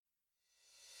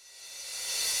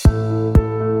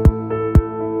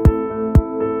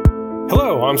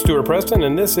I'm Stuart Preston,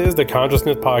 and this is the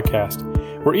Consciousness Podcast,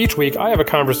 where each week I have a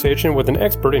conversation with an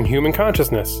expert in human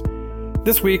consciousness.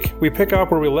 This week, we pick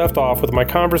up where we left off with my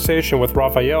conversation with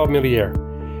Raphaël Millière,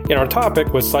 and our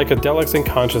topic was psychedelics and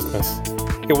consciousness.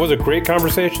 It was a great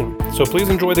conversation, so please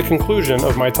enjoy the conclusion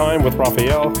of my time with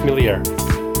Raphaël Millière.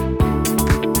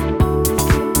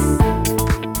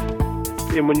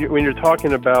 And when you're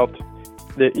talking about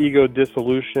the ego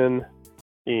dissolution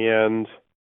and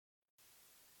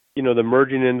the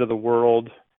merging into the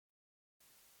world,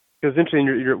 because essentially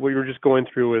what you're just going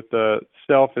through with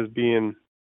self as being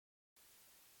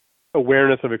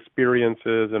awareness of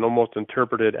experiences and almost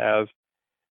interpreted as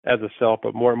a self,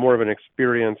 but more of an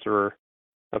experience or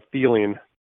a feeling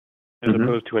as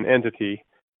opposed to an entity.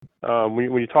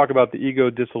 When you talk about the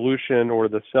ego dissolution or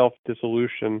the self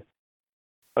dissolution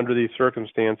under these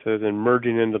circumstances and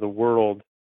merging into the world,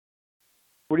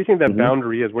 what do you think that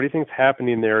boundary is? What do you think is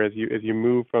happening there as you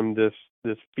move from this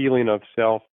feeling of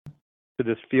self to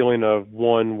this feeling of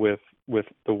one with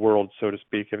the world, so to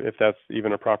speak, if that's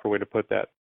even a proper way to put that?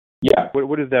 Yeah.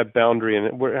 What is that boundary,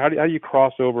 and how do you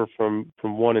cross over from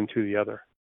one into the other?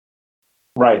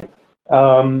 Right.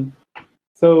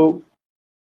 So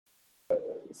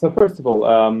first of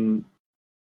all,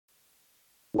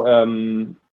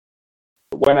 when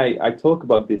I talk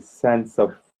about this sense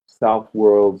of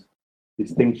self-world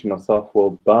distinction or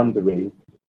self-world boundary,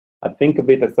 I think of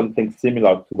it as something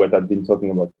similar to what I've been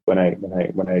talking about when I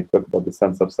talk about the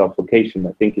sense of self-location.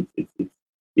 I think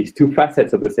it's two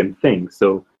facets of the same thing.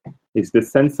 So it's the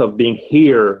sense of being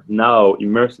here now,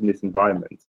 immersed in this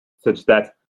environment, such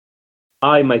that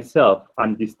I myself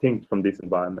am distinct from this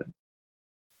environment,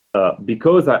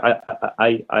 because I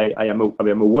am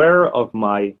aware of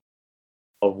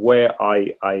where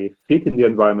I fit in the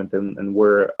environment and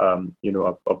where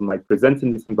of my presence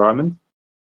in this environment.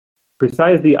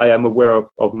 Precisely, I am aware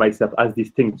of myself as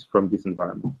distinct from this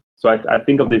environment. So I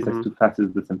think of this as two facets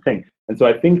of the same thing. And so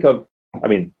I think there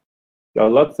are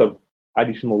lots of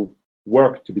additional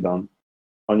work to be done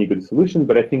on ego dissolution,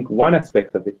 but I think one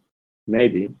aspect of it,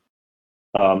 maybe,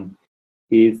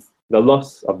 is the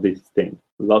loss of this thing,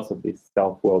 loss of this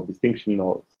self-world distinction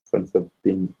or sense of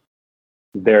being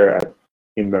there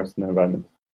immersed in the environment.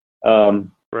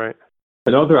 Right.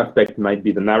 Another aspect might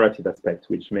be the narrative aspect,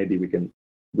 which maybe we can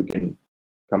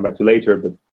come back to later,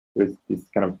 but there's this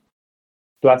kind of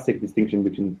classic distinction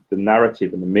between the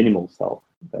narrative and the minimal self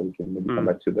that we can maybe come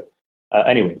back to.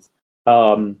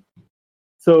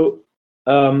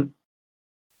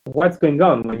 What's going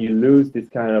on when you lose this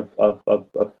kind of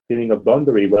feeling of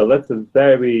boundary? Well, that's a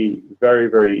very, very,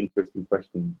 very interesting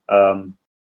question.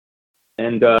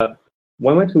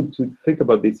 One way to think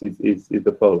about this is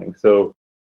the following. So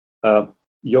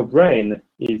your brain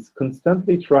is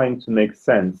constantly trying to make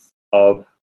sense of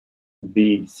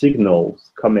the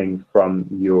signals coming from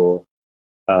your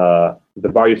the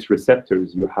various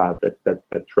receptors you have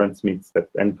that transmits,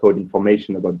 that encode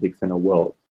information about the external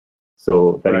world.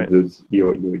 So that includes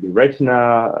your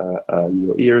retina,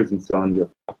 your ears, and so on,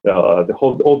 all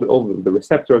the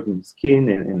receptors in the skin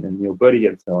and your body,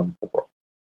 and so on and so forth.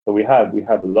 So we have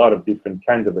a lot of different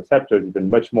kinds of receptors,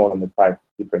 even much more than the 5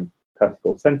 different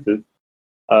classical senses,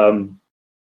 and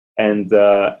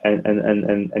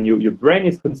your brain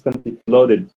is constantly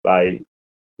flooded by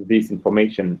this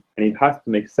information, and it has to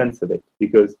make sense of it,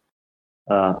 because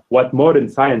what modern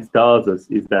science tells us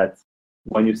is that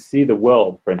when you see the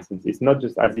world, for instance, it's not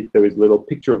just as if there is a little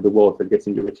picture of the world that gets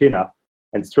in your retina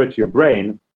and straight to your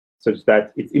brain, such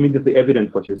that it's immediately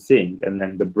evident what you're seeing, and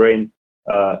then the brain,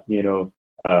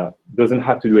 doesn't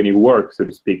have to do any work, so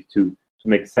to speak, to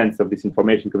make sense of this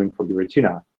information coming from your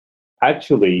retina.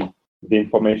 Actually, the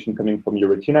information coming from your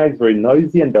retina is very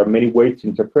noisy, and there are many ways to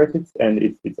interpret it, and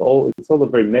it's all a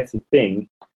very messy thing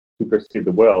to perceive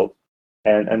the world,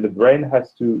 and the brain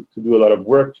has to do a lot of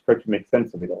work to try to make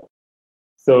sense of it all.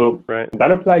 So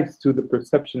that applies to the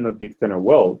perception of the external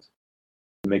world,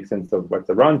 to make sense of what's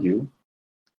around you,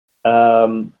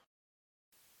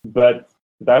 but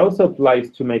that also applies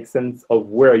to make sense of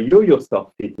where you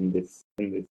yourself fit in this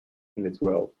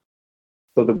world.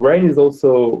 So the brain is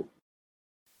also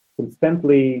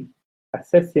constantly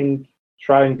assessing,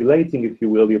 triangulating, if you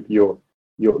will,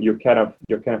 your kind of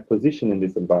position in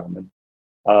this environment,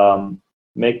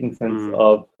 making sense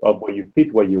of where you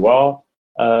fit, where you are,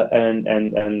 and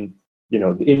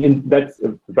that's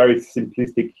a very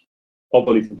simplistic,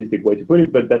 overly simplistic way to put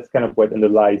it, but that's kind of what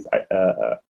underlies,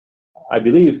 I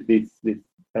believe, this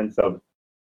sense of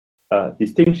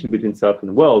distinction between self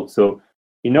and world. So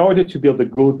in order to build a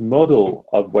good model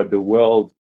of what the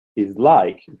world is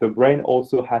like, the brain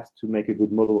also has to make a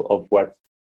good model of what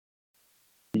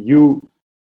you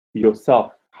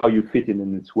yourself how you fit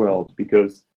in this world,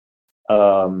 because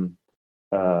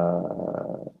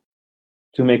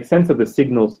to make sense of the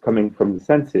signals coming from the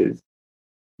senses,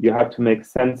 you have to make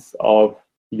sense of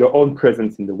your own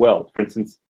presence in the world. For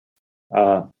instance,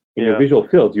 in your visual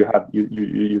field,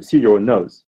 you see your own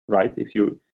nose, right? If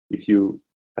you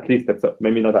at least that's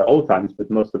maybe not at all times, but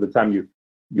most of the time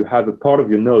you have a part of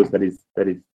your nose that is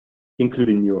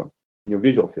included in your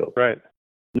visual field. Right.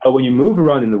 Now, when you move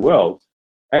around in the world,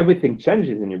 everything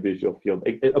changes in your visual field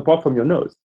apart from your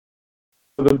nose.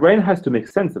 So the brain has to make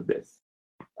sense of this.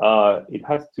 It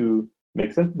has to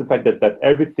make sense of the fact that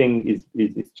everything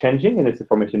is changing in its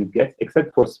information it gets,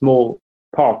 except for small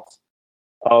parts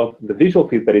of the visual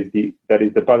field that is the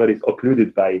part that is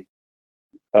occluded by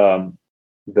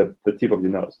the tip of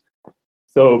your nose.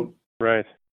 So, right.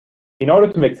 In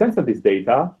order to make sense of this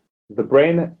data, the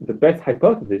best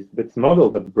hypothesis, this model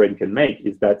that the brain can make,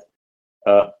 is that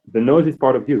the nose is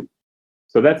part of you.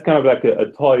 So that's kind of like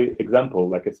a toy example,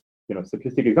 like a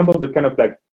simplistic example, but kind of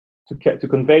like to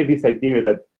convey this idea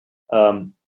that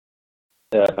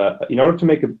in order to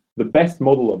make the best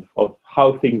model of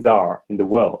how things are in the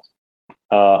world,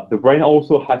 the brain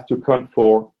also has to account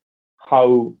for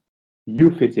how you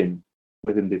fit in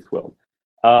within this world.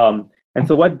 And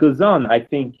so what goes on, I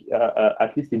think,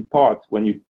 at least in part,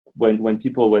 when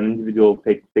individuals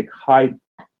take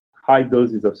high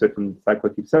doses of certain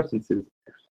psychoactive substances,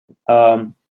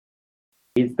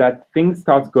 is that things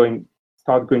start going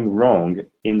wrong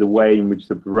in the way in which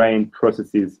the brain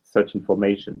processes such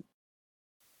information.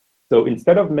 So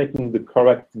instead of making the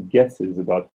correct guesses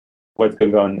about what's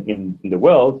going on in the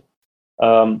world,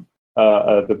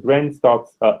 the brain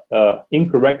starts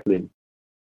incorrectly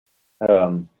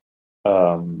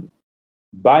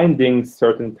binding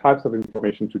certain types of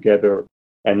information together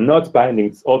and not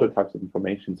binding other types of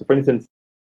information. So, for instance,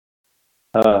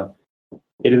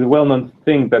 it is a well-known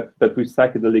thing that with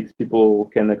psychedelics, people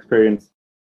can experience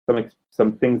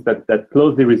some things that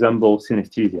closely resemble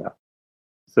synesthesia.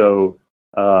 So,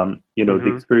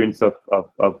 the experience of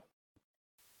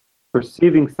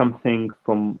perceiving something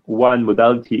from one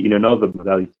modality in another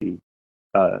modality,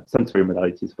 sensory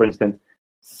modalities. For instance,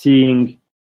 seeing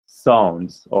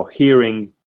sounds or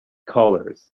hearing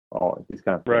colors or this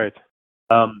kind of thing. Right.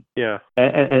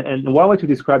 And one way to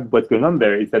describe what's going on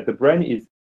there is that the brain is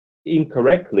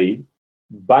incorrectly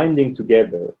binding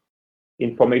together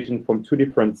information from two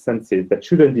different senses that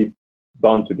shouldn't be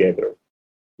bound together.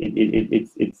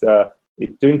 It's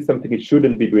doing something it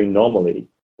shouldn't be doing normally,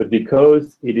 but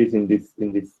because it is in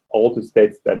this altered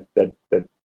states that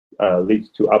leads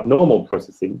to abnormal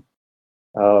processing,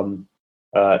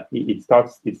 it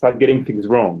starts getting things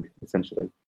wrong, essentially.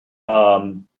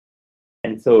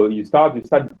 And so you start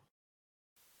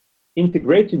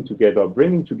integrating together,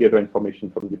 bringing together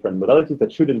information from different modalities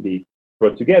that shouldn't be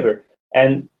brought together.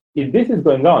 And if this is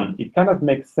going on, it kind of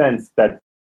makes sense that,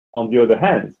 on the other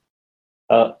hand,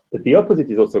 the opposite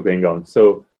is also going on.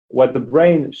 So what the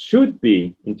brain should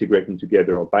be integrating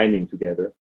together or binding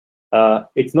together,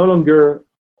 it's no longer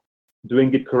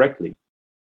doing it correctly.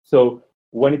 So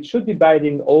when it should be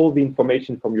binding all the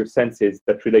information from your senses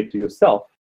that relate to yourself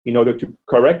in order to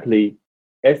correctly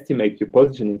estimate your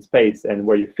position in space and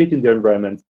where you fit in the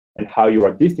environment and how you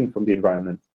are distinct from the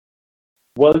environment,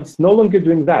 well, it's no longer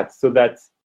doing that, so that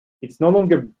it's no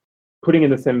longer putting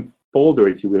in the same folder,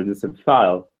 if you will, in the same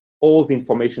file, all the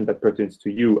information that pertains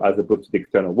to you as opposed to the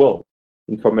external world.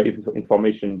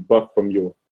 Information both from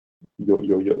your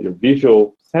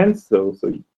visual sense, so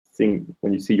seeing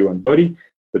when you see your own body,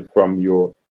 but from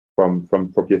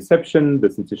proprioception, the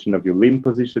sensation of your limb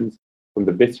positions, from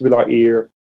the vestibular ear,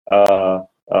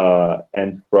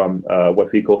 and from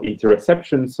what we call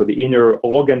interoception, so the inner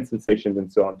organ sensations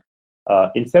and so on.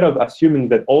 Instead of assuming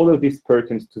that all of this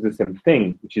pertains to the same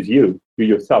thing, which is you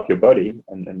yourself, your body,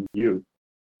 and you,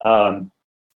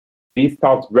 these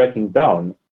starts breaking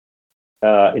down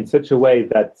in such a way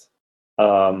that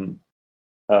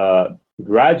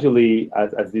gradually,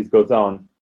 as this goes on,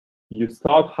 you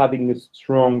start having a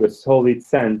solid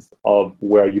sense of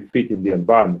where you fit in the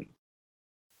environment,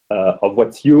 of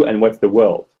what's you and what's the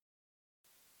world,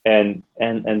 and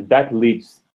that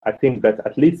leads, I think, that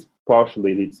at least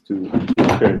partially leads to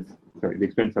the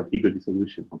experience of ego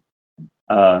dissolution.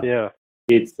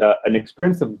 It's an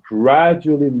experience of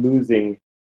gradually losing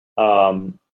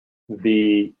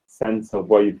the sense of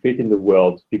where you fit in the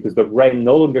world, because the brain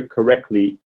no longer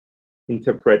correctly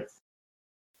interprets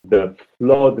the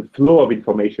flow of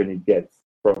information it gets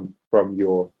from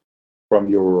your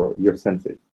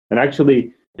senses. And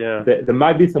actually, there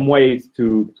might be some ways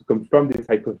to confirm this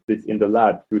hypothesis in the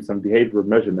lab through some behavioral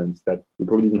measurements that we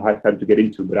probably didn't have time to get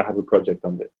into, but I have a project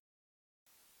on this.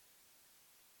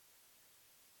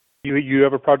 You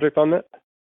have a project on that?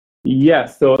 Yeah.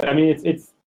 So I mean,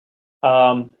 it's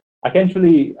I can't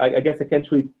really, I guess I can't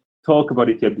really talk about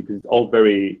it yet because it's all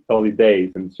very early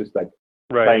days and it's just like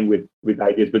playing with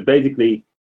ideas. But basically,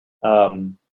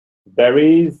 there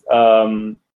is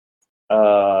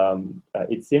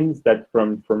it seems that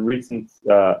from recent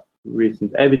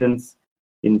evidence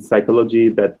in psychology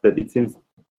that it seems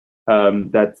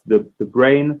that the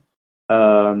brain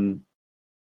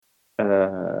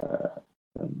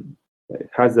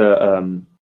has a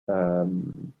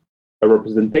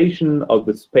representation of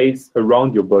the space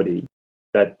around your body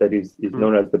that is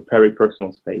known as the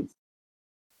peripersonal space.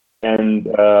 And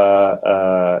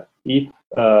if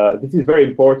this is very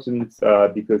important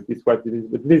because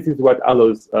this is what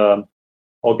allows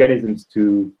organisms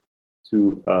to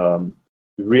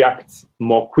react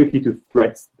more quickly to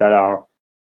threats that are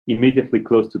immediately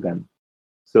close to them.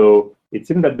 So it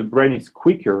seems that the brain is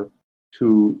quicker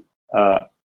to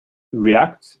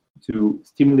react to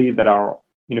stimuli that are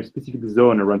in a specific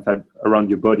zone around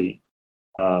your body.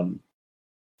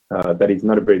 That is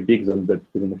not a very big zone, but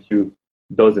within a few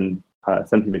dozen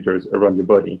centimeters around your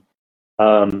body.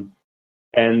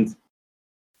 And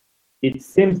it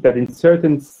seems that in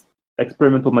certain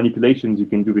experimental manipulations you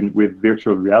can do with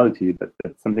virtual reality,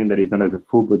 that's something that is known as a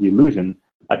full body illusion.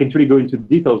 I can't really go into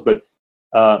details, but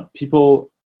people,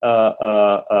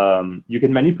 you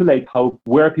can manipulate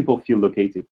where people feel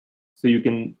located. So you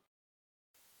can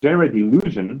generate the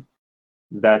illusion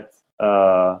that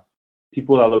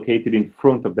people are located in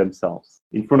front of themselves,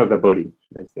 in front of their body,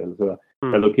 should I say. So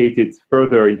they're located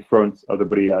further in front of the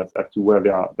body as to where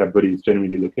their body is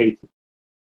generally located.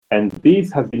 And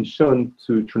this has been shown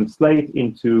to translate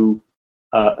into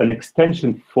an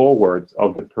extension forward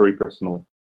of the peripersonal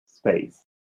space.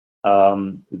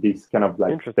 This kind of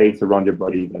like space around your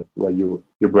body where your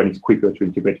brain is quicker to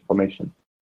integrate information.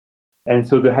 And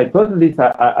so the hypothesis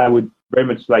I would very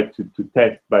much like to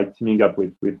test by teaming up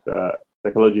with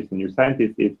psychologists and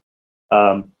neuroscientists is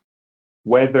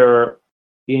whether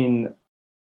in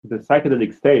the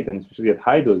psychedelic state, and especially at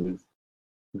high doses,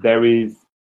 there is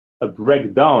a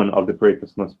breakdown of the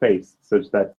peripersonal space such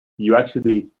that the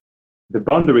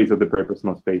boundaries of the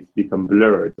peripersonal space become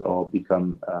blurred or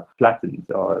become flattened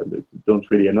or are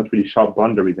not really sharp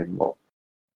boundaries anymore.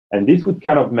 And this would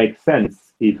kind of make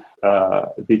sense if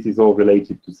this is all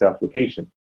related to self-location.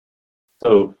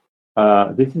 So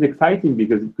this is exciting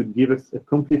because it could give us a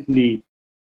completely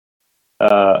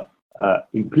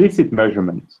implicit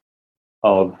measurement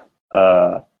of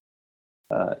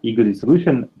ego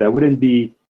dissolution that wouldn't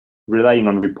be relying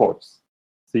on reports.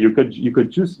 So you could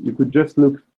just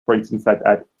look, for instance,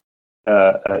 at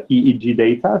EEG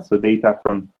data, so data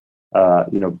from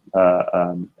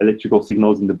electrical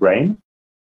signals in the brain,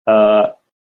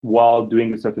 while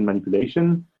doing a certain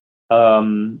manipulation,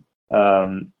 and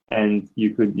you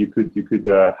could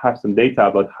have some data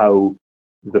about how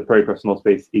the peripersonal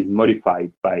space is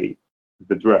modified by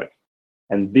the drug,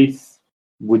 and this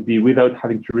would be without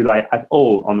having to rely at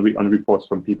all on reports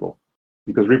from people,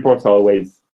 because reports are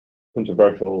always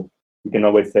controversial. You can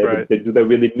always say, do they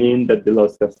really mean that they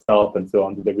lost their self and so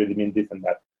on? Do they really mean this and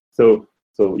that? So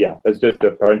yeah, that's just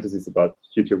a parenthesis about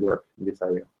future work in this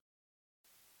area.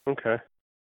 Okay.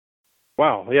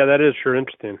 Wow. Yeah, that is sure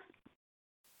interesting.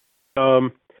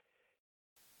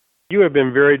 You have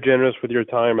been very generous with your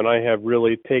time, and I have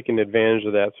really taken advantage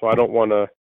of that. So I don't want to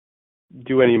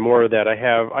do any more of that. I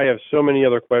have so many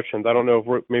other questions. I don't know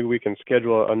if maybe we can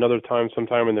schedule another time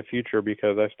sometime in the future,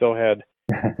 because I still had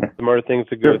some other things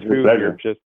to go through here.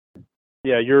 Just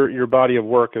your body of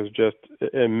work is just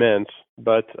immense.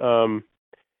 But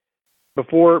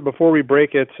before we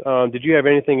break it, did you have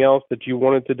anything else that you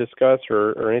wanted to discuss,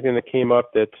 or anything that came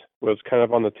up that was kind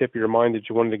of on the tip of your mind that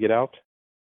you wanted to get out?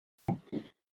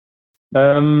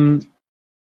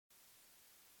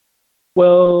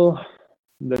 Well,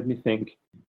 let me think.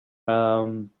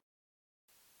 Well,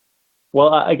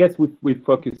 I guess we've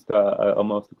focused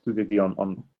almost exclusively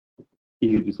on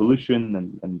ego dissolution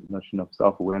and the notion of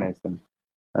self-awareness and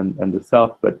the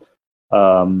self, but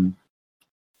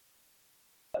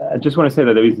I just want to say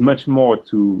that there is much more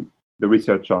to the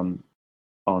research on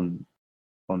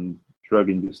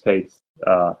drug-induced states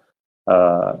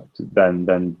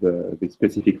than the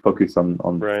specific focus on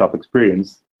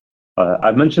self-experience.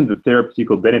 I've mentioned the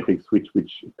therapeutical benefits, which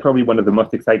is probably one of the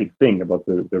most exciting things about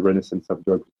the renaissance of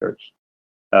drug research.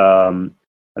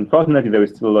 Unfortunately, there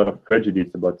is still a lot of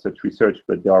prejudice about such research,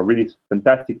 but there are really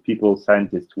fantastic people,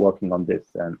 scientists working on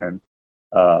this, and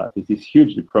this is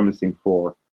hugely promising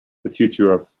for the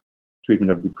future of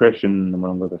treatment of depression,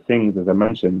 among other things, as I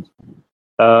mentioned.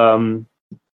 And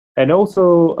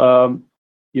also,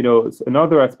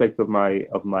 another aspect of my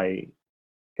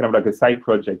kind of like a side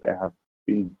project I have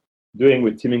been doing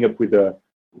with teaming up with the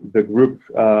group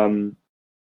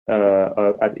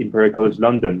at Imperial College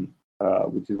London,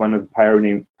 which is one of the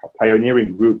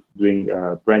pioneering group doing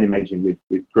brain imaging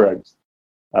with drugs.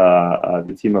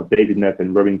 The team of David Neff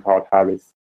and Robin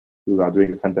Card-Harris, who are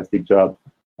doing a fantastic job.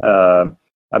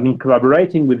 I've been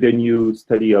collaborating with the new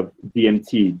study of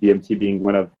DMT. DMT being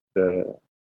one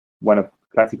of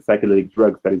classic psychedelic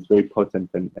drugs that is very potent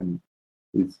and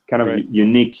is kind of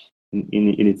unique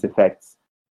in its effects.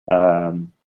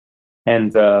 And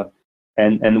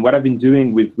what I've been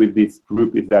doing with this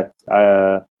group is that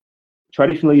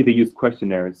traditionally they use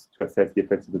questionnaires to assess the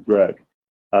effects of the drug.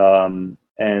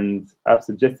 And I've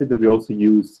suggested that we also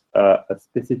use a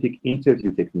specific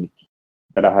interview technique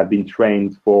that I have been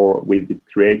trained for with the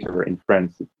creator in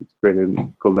France. It's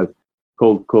called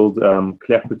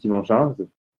Claire Petit-Mangin, a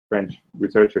French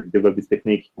researcher, developed this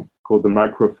technique called the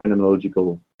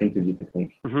microphenomenological interview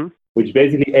technique, which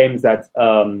basically aims at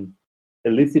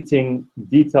eliciting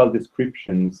detailed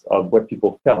descriptions of what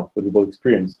people felt, what people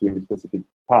experienced during a specific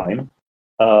time,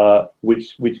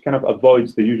 which kind of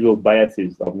avoids the usual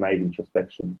biases of naive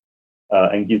introspection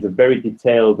and gives a very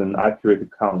detailed and accurate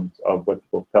account of what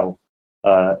people felt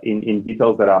in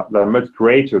details that are much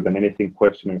greater than anything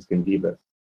questionnaires can give us.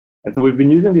 And so we've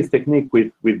been using this technique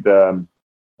with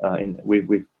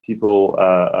people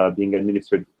being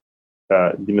administered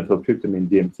dimethyltryptamine,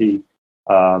 DMT,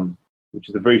 which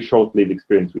is a very short-lived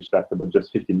experience, which lasts about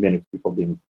just 15 minutes before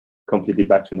being completely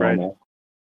back to normal.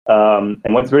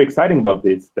 And what's very exciting about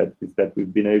this is that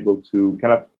we've been able to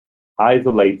kind of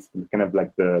isolate kind of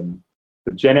like the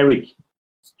generic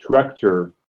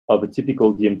structure of a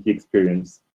typical DMT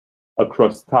experience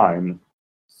across time,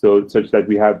 such that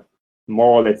we have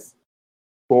more or less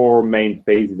 4 main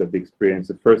phases of the experience.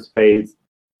 The first phase,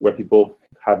 where people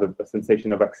have a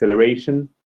sensation of acceleration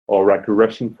or like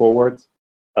rushing forward,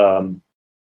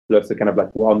 plus a kind of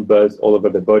like warm buzz all over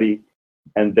the body,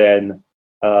 and then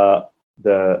the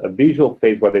visual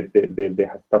phase where they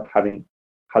have start having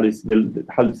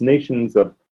hallucinations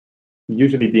of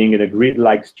usually being in a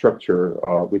grid-like structure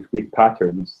with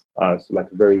patterns, so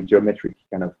like a very geometric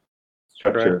kind of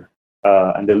structure,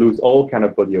 and they lose all kind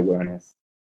of body awareness,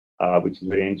 which is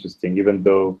very interesting, even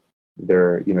though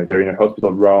they're in a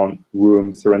hospital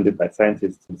room surrounded by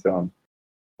scientists and so on.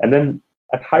 And then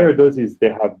at higher doses, they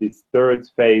have this third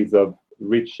phase of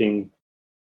reaching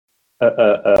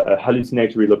a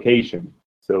hallucinatory location.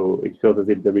 So it feels as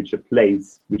if they reach a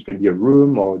place, which can be a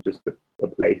room or just a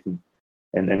place.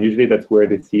 And usually that's where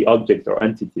they see objects or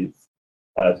entities.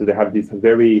 So they have these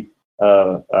very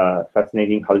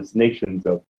fascinating hallucinations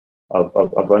of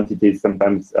entities,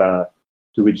 sometimes to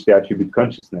which they attribute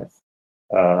consciousness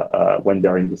when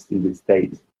they're in this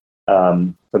state.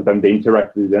 Sometimes they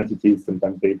interact with the entities,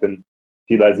 sometimes they even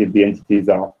feel as if the entities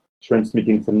are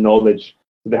transmitting some knowledge.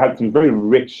 So they have some very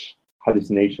rich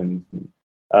hallucinations.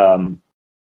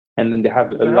 And then they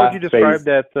have a how would you describe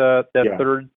phase. that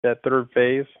third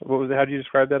phase? What was it? How do you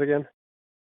describe that again?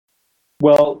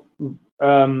 Well,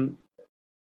 there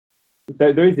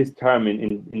is this term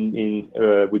in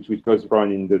which goes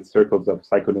around in the circles of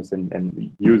psychologists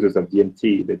and users of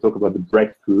DMT. They talk about the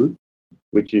breakthrough,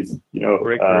 which is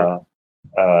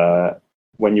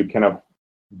when you kind of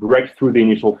break through the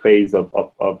initial phase of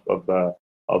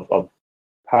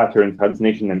patterns,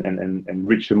 hallucination, and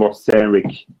reach a more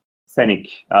scenic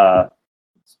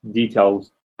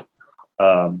details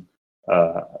kind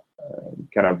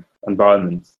of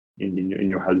environments in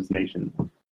your hallucination.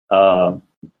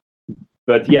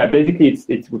 But yeah, basically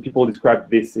it's what people describe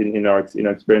this in our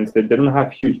experience, that they don't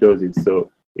have huge doses,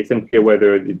 so it's unclear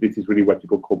whether this is really what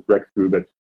people call breakthrough, but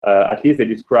at least they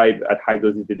describe at high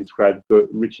doses, they describe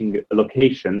reaching a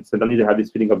location. Suddenly they have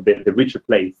this feeling of they reach a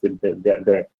place.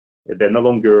 They're no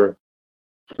longer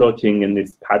floating in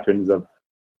these patterns of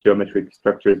geometric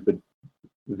structures, but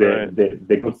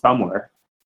they go somewhere,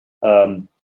 and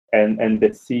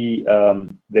they see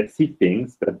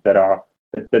things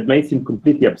that may seem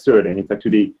completely absurd, and it's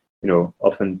actually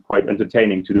often quite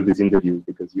entertaining to do these interviews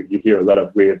because you hear a lot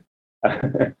of weird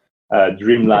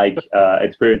dreamlike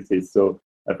experiences. So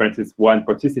for instance, one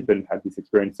participant had this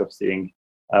experience of seeing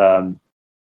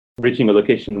reaching a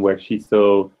location where she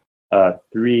saw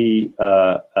 3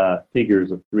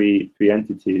 figures of three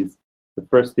entities. The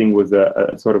first thing was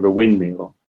a sort of a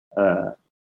windmill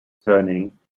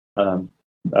turning.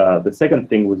 The second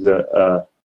thing was a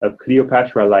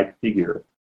Cleopatra-like figure,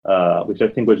 which I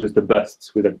think was just a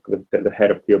bust with the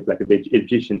head of Cleopatra, like an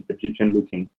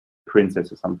Egyptian-looking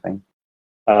princess or something.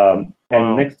 And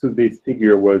next to this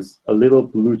figure was a little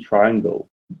blue triangle,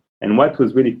 And what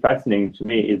was really fascinating to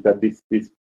me is that this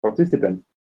participant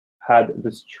had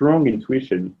the strong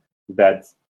intuition that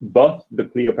both the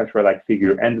Cleopatra-like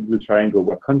figure and the blue triangle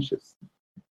were conscious,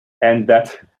 and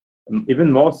that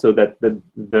even more so that the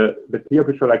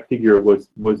Cleopatra-like figure was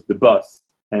the boss,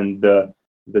 and the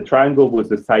triangle was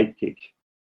the sidekick.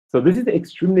 So this is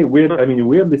extremely weird. I mean,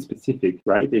 weirdly specific,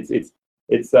 right?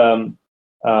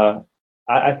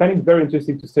 I find it very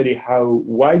interesting to study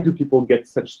why do people get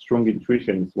such strong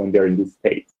intuitions when they're in this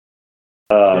state.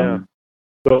 So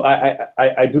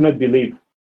I do not believe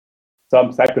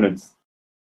some psychonauts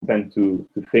tend to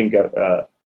think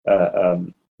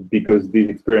because these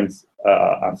experiences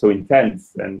are so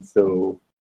intense and so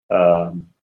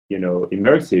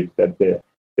immersive that they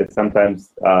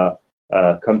sometimes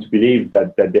come to believe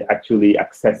that they actually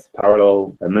access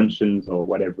parallel dimensions or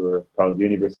whatever parallel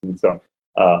universe and so on.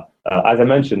 As I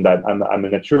mentioned, that I'm a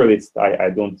naturalist. I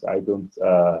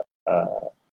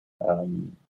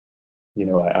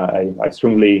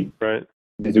strongly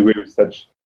disagree with such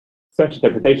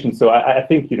interpretation. So I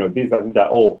think these are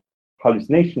all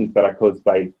hallucinations that are caused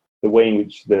by the way in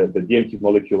which the DMT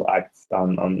molecule acts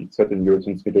on certain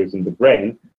neurotransmitters in the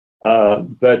brain.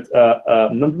 But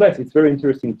nonetheless, it's very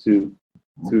interesting to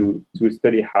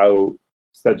study how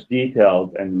such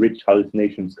detailed and rich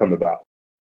hallucinations come about.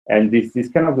 And this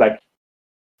kind of like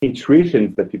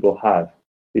intuitions that people have,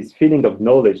 this feeling of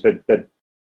knowledge that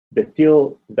they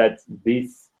feel that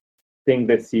this thing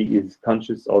they see is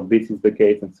conscious, or this is the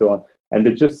case, and so on. And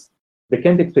they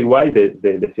can't explain why they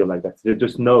feel like that. They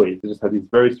just know it. They just have this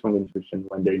very strong intuition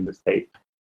when they're in the state.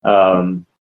 Well,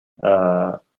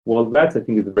 that's, I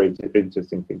think, is a very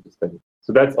interesting thing to study.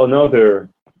 So that's another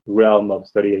realm of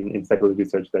study in psychology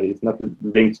research that is not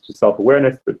linked to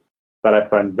self-awareness, but that I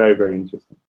find very, very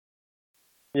interesting.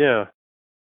 Yeah,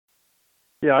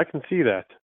 I can see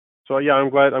that. So yeah, I'm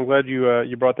glad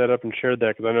you brought that up and shared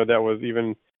that, because I know that was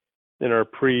even in our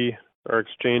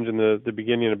exchange in the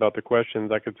beginning about the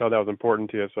questions. I could tell that was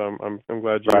important to you. So I'm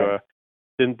glad you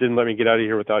didn't let me get out of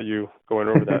here without you going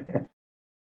over that.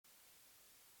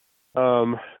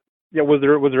 Was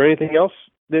there anything else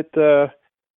that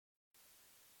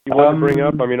you wanted to bring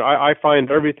up? I mean, I find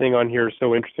everything on here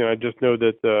so interesting. I just know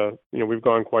that we've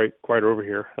gone quite over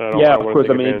here. Of course.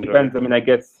 I mean, it depends. I mean, I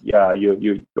guess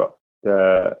you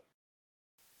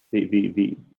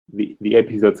the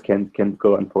episodes can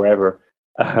go on forever.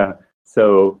 I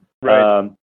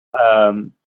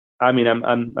mean,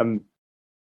 I'm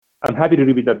happy to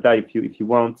leave it at that if you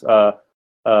want. There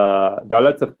are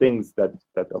lots of things that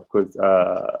of course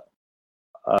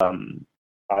I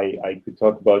could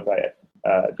talk about.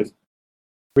 Just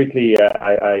quickly,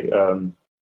 to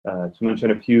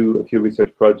mention a few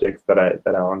research projects that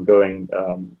are ongoing,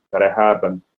 that I have,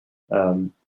 and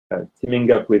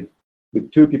teaming up with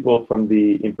two people from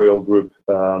the Imperial Group,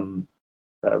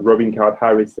 Robin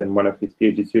Carrot-Harris and one of his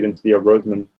PhD students, Leah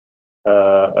Roseman,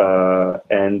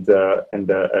 and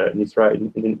an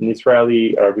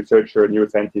Israeli researcher,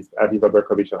 neuroscientist, Aviva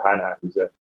Berkovich-Ohana, who's a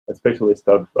specialist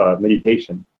of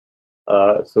meditation.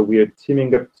 So we are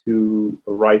teaming up to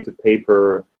write a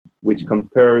paper which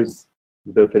compares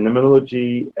the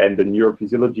phenomenology and the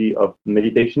neurophysiology of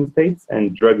meditation states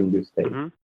and drug-induced states.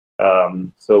 Mm-hmm.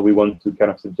 So we want to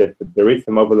kind of suggest that there is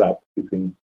some overlap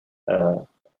between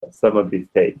some of these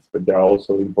states, but there are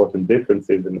also important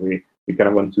differences, and we kind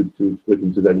of want to look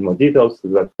into that in more detail.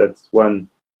 So that's one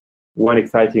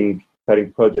exciting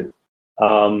project.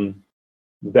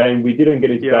 Then we didn't get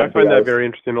into that. Yeah, I find that very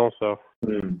interesting also.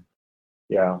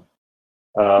 Yeah.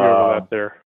 Overlap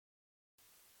there.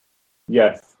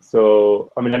 Yes. So,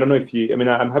 I mean, I don't know if you. I mean,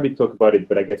 I'm happy to talk about it,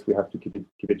 but I guess we have to keep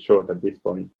it short at this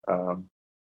point.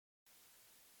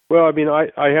 Well, I mean,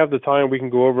 I have the time. We can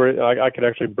go over it. I could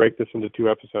actually break this into 2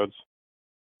 episodes.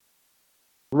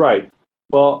 Right.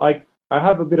 Well, I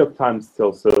have a bit of time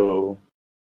still, so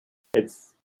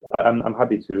I'm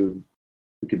happy to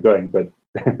keep going. But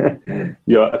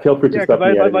feel free to stop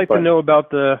me. I'd like to know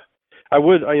about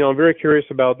I'm very curious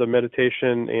about the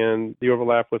meditation and the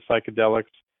overlap with psychedelics.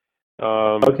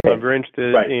 Okay. I'm very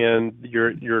interested in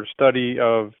your study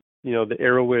of the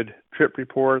Arrowwood trip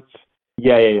reports.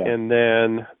 Yeah. And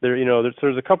then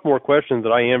there's a couple more questions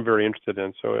that I am very interested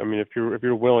in. So I mean, if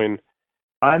you're willing,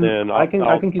 I'll make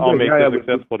this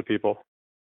accessible to people.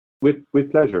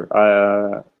 With pleasure.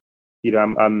 I'm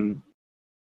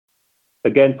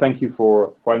again, thank you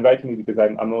for inviting me, because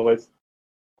I'm always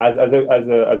as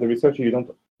a researcher, you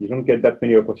don't get that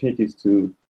many opportunities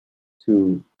to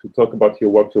talk about your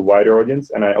work to a wider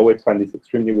audience, and I always find this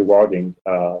extremely rewarding.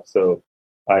 So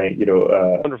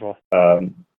wonderful.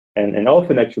 And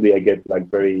often actually I get like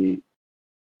very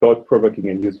thought-provoking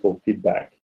and useful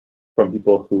feedback from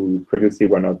people who previously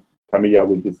were not familiar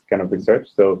with this kind of research.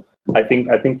 So I think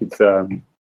it's a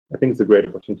great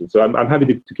opportunity. So I'm happy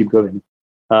to keep going.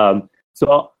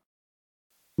 So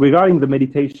regarding the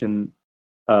meditation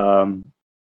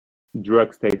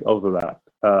drug state overlap,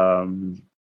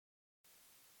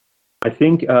 I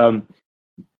think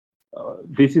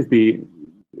this is the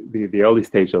early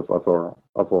stage of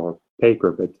our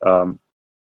paper, but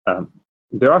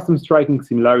there are some striking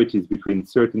similarities between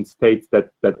certain states that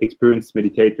experienced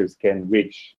meditators can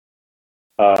reach,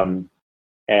 and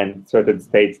certain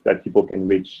states that people can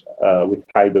reach with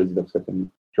high doses of certain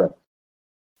drugs.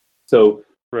 So,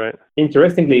 right.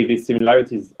 Interestingly, these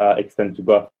similarities extend to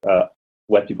both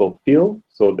what people feel,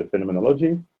 so the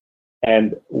phenomenology,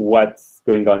 and what's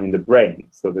going on in the brain,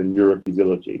 so the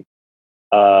neurophysiology.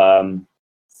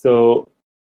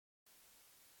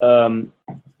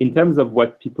 In terms of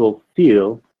what people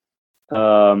feel,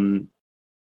 there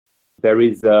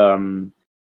is a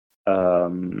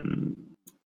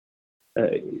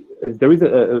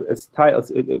style.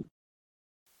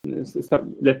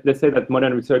 Let's say that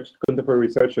modern contemporary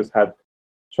researchers have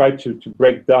tried to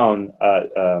break down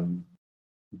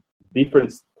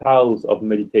different styles of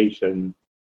meditation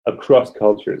across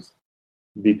cultures,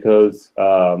 because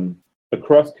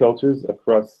across cultures,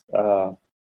 across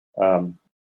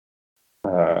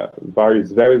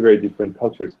various very, very different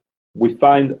cultures, we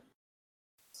find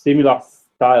similar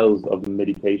styles of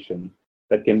meditation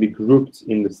that can be grouped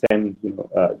in the same,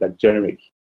 that generic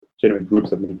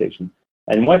groups of meditation.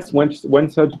 And one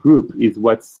such group is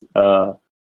what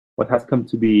has come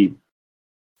to be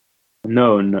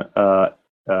known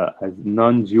as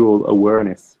non-dual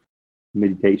awareness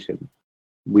meditation,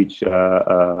 which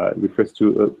refers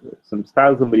to some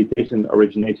styles of meditation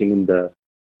originating in the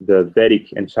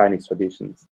Vedic and Chinese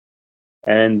traditions.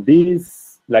 And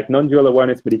these, like non-dual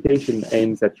awareness meditation,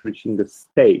 aims at reaching the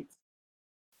state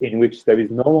in which there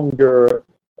is no longer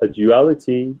a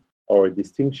duality or a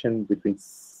distinction between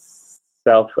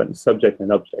self and subject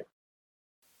and object.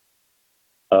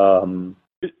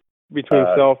 Between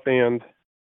self and?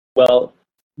 Well,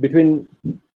 between,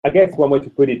 I guess one way to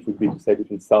put it would be to say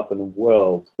between self and the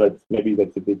world, but maybe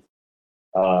that's a bit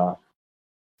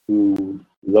too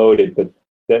loaded. But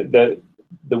the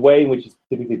way in which it's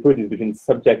typically put is between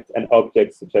subject and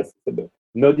object, such as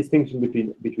no distinction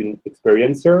between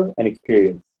experiencer and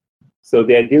experience. So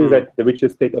the idea is that they reach a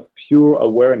state of pure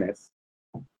awareness,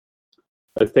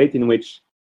 a state in which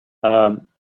they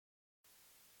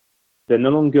no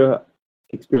longer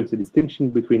experience a distinction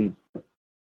between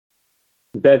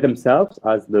they themselves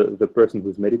as the person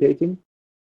who's meditating,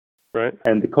 right,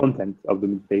 and the content of the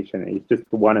meditation. It's just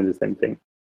one and the same thing.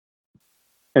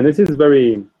 And this is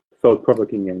very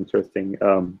thought-provoking and interesting.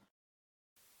 And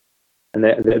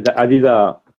the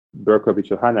Aviva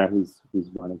Berkovich-Ohana, who's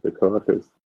one of the co-authors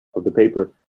of the paper,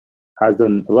 has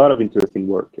done a lot of interesting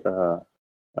work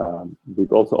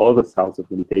with also other styles of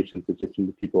meditation, suggesting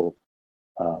that people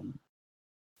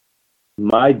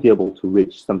might be able to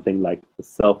reach something like a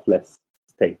selfless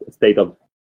state, a state of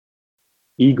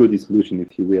ego dissolution,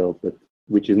 if you will, but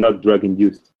which is not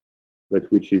drug-induced, but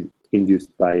which is induced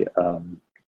by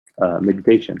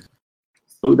meditation.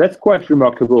 So that's quite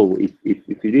remarkable, if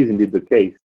it is indeed the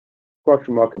case. Quite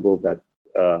remarkable that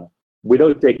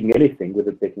without taking anything,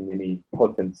 without taking any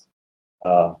potent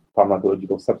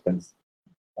pharmacological substance,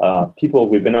 people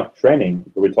with enough training,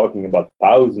 we're talking about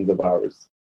thousands of hours,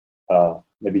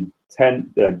 maybe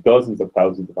dozens of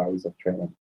thousands of hours of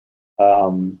training,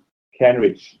 can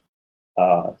reach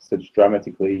such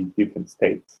dramatically different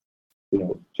states,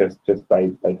 just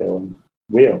by their own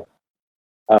will.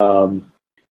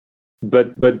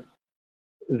 But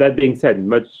that being said,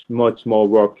 much more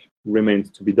work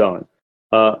remains to be done.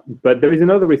 But there is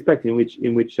another respect in which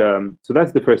so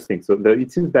that's the first thing. So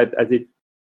it seems that as if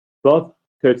both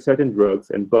certain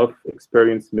drugs and both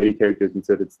experienced meditators in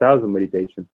certain styles of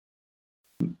meditation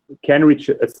can reach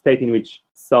a state in which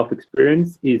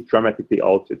self-experience is dramatically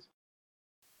altered.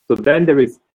 So then there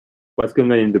is what's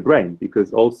going on in the brain,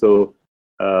 because also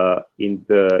in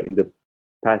the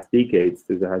past decades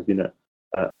there has been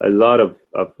a lot of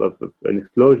an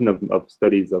explosion of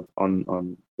studies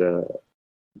on the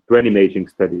brain imaging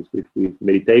studies with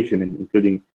meditation,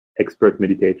 including expert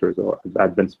meditators or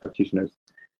advanced practitioners.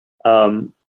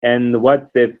 And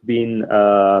what they've been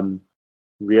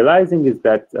realizing is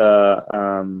that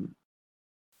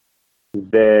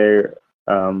their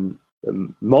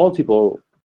multiple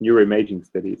neuroimaging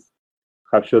studies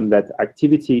have shown that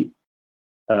activity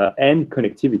and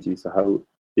connectivity, so how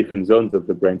different zones of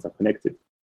the brains are connected.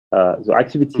 So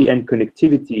activity and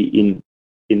connectivity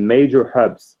in major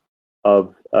hubs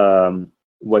of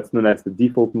what's known as the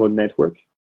default mode network,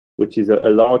 which is a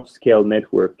large-scale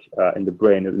network in the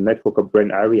brain, a network of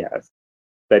brain areas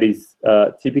that is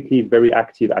typically very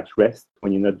active at rest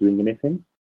when you're not doing anything,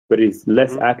 but is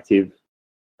less active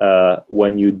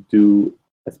when you do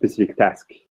a specific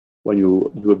task, when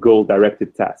you do a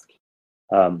goal-directed task.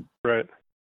 Right.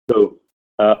 So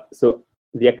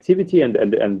the activity and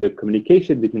the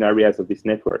communication between areas of this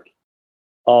network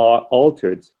are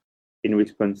altered in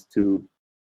response to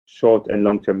short and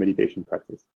long-term meditation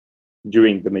practice,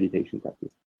 during the meditation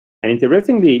practice. And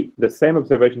interestingly, the same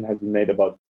observation has been made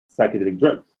about psychedelic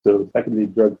drugs. So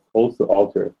psychedelic drugs also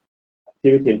alter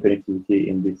activity and connectivity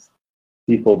in this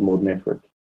default mode network.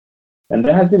 And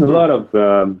there has been a lot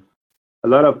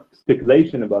of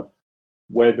speculation about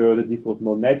whether the default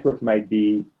mode network might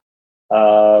be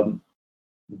the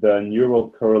neural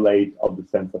correlate of the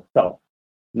sense of self.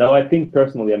 Now, I think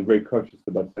personally, I'm very cautious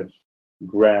about such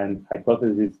grand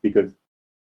hypotheses because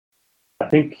I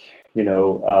think,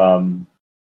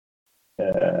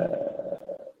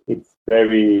 it's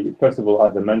very, first of all,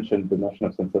 as I mentioned, the notion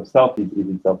of sense of self is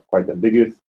itself quite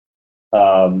ambiguous.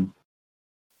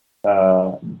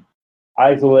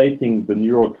 Isolating the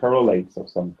neural correlates of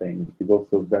something is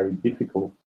also very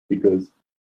difficult because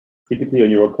typically a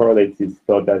neural correlates is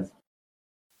thought as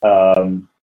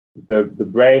the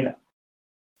brain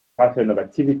pattern of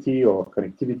activity or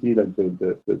connectivity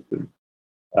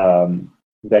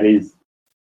that is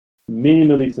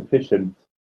minimally sufficient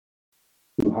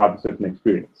to have a certain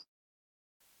experience.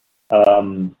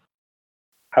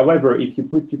 However, if you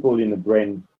put people in a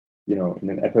brain, in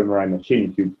an fMRI machine,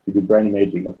 if you do brain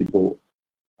imaging of people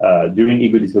during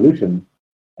ego dissolution,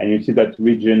 and you see that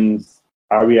regions,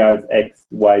 areas X,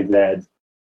 Y, Z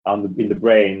in the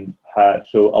brain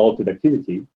show altered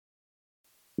activity,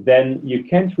 then you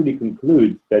can't really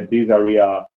conclude that these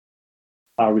areas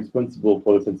are responsible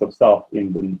for the sense of self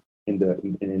in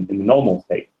the normal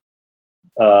state.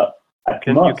 You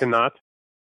cannot.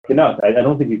 I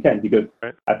don't think you can, because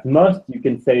right. At most you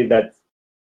can say that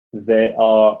they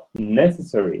are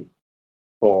necessary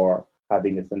for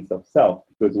having a sense of self,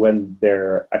 because when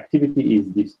their activity is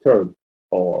disturbed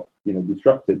or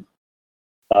disrupted,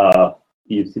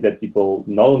 you see that people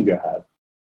no longer have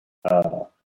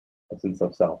a sense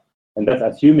of self, and that's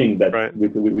assuming that right. we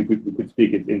could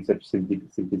speak it in such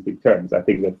simplistic terms. I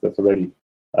think that's already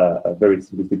a very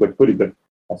simplistic way to put it, but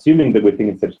assuming that we think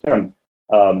in such terms,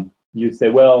 you say,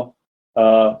 well,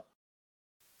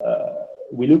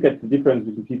 we look at the difference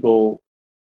between people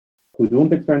who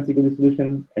don't experience ego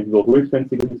dissolution and people who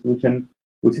experience ego dissolution.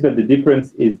 We see that the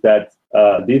difference is that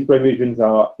these brain regions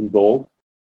are involved,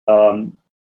 and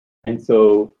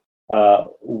so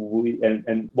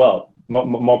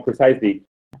more precisely,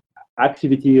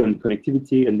 activity and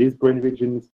connectivity in these brain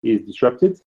regions is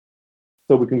disrupted.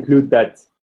 So we conclude that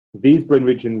these brain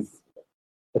regions,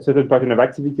 a certain pattern of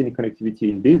activity and connectivity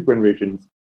in these brain regions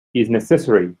is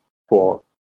necessary for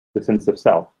the sense of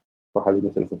self, for having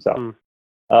a sense of self.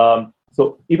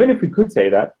 So even if we could say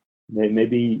that,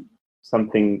 maybe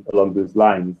something along those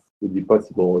lines would be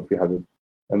possible if we have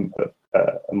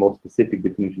a more specific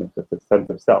definition of the sense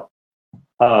of self.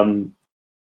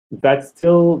 That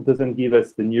still doesn't give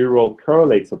us the neural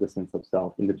correlates of the sense of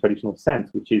self in the traditional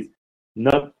sense, which is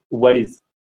not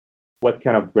what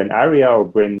kind of brain area or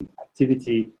brain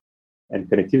activity and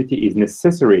connectivity is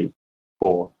necessary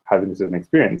for having a certain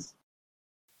experience.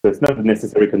 So it's not a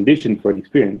necessary condition for an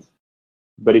experience,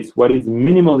 but it's what is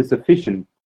minimally sufficient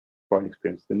for an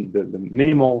experience, the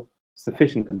minimal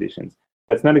sufficient conditions.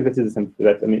 That's not exactly the same.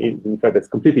 In fact, that's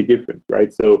completely different,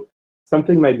 right? So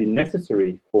something might be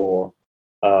necessary for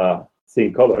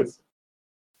seeing colors,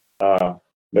 but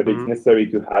it's necessary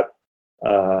to have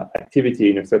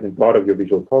activity in a certain part of your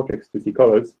visual cortex to see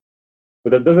colors, but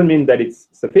that doesn't mean that it's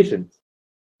sufficient.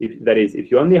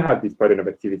 If you only have this pattern of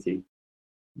activity,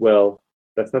 well,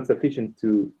 that's not sufficient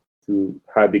to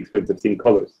have the experience of seeing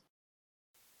colors.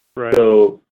 Right.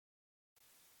 So,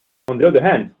 on the other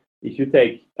hand, if you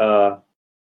take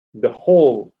the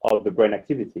whole of the brain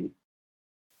activity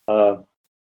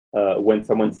when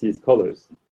someone sees colors,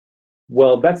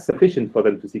 well, that's sufficient for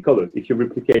them to see colors. If you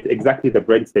replicate exactly the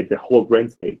brain state, the whole brain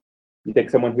state, you take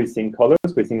someone who is seeing colors,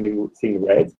 who is seeing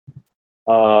red,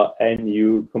 and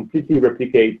you completely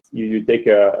replicate. You take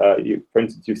for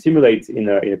instance, you simulate in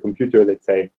a computer, let's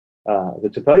say, the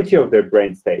totality of their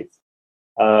brain states.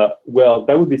 Well,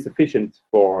 that would be sufficient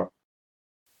for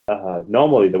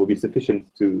normally. That would be sufficient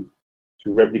to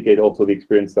replicate also the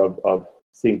experience of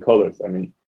seeing colors. I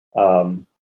mean, I'm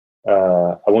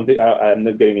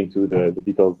not getting into the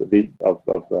details of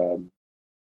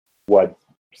what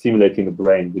simulating the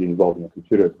brain would involve in a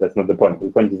computer. That's not the point. The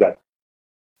point is that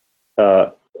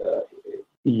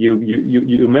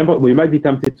you remember, we might be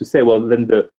tempted to say, well, then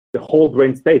the whole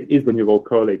brain state is the neural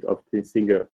correlate of seeing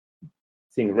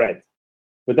red.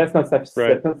 But that's not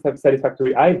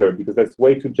satisfactory either, because that's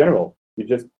way too general. You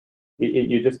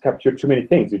just capture too many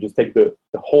things. You just take the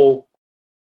whole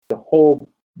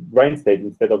brain state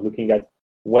instead of looking at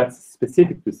what's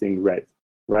specific to seeing red,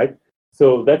 right?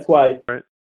 So that's why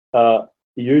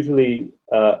usually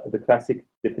the classic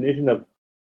definition of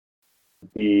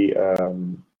the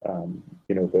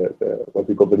what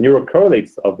we call the neural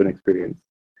correlates of an experience,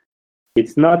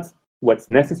 it's not what's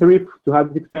necessary to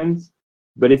have this experience,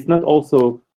 but it's not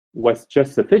also what's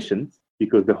just sufficient,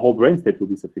 because the whole brain state will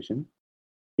be sufficient.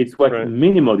 It's what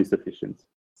minimally sufficient.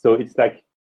 So it's like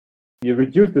you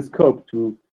reduce the scope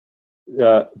to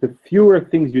the fewer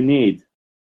things you need,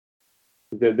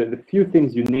 the few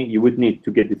things you would need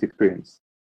to get this experience.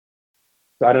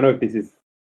 So I don't know if this is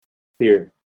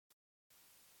clear.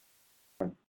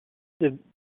 You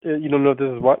don't know if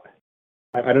this is what?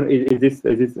 I don't. Is this?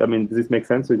 I mean, does this make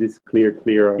sense? Is this clear?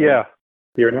 Yeah.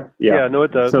 Clear enough? Yeah. Yeah. No,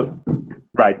 it does. So,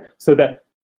 right. So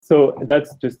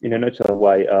that's just in a nutshell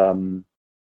why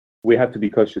we have to be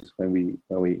cautious when we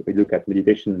look at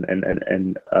meditation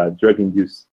and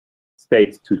drug-induced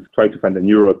states to try to find the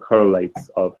neural correlates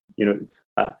of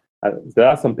there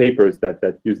are some papers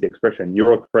that use the expression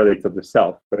neural correlates of the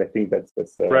self, but I think that's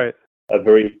a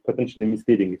very potentially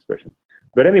misleading expression.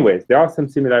 But anyways, there are some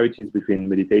similarities between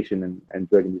meditation and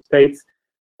drug-induced states.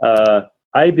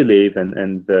 I believe,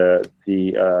 and the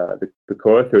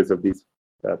co-authors of this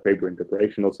paper in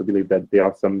preparation also believe that there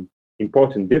are some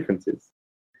important differences.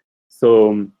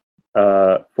 So,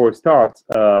 for a start,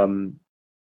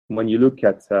 when you look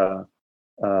at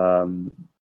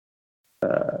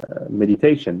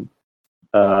meditation,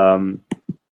 when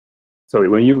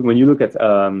you look at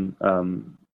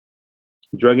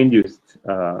drug-induced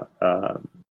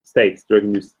states,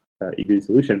 drug-induced ego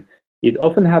dissolution, it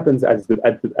often happens at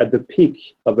the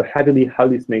peak of a heavily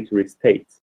hallucinatory state.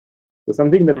 So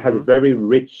something that has a very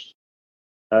rich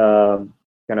kind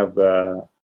of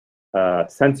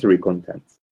sensory content.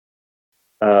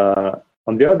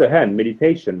 On the other hand,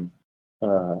 meditation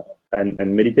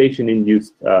and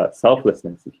meditation-induced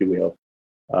selflessness, if you will,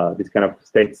 this kind of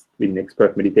states in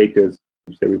expert meditators,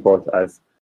 which they report as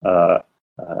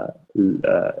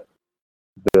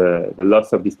the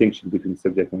loss of distinction between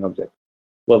subject and object.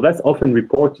 Well, that's often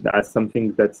reported as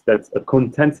something that's a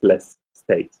contentless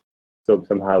state. So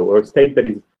somehow, or a state that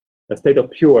is a state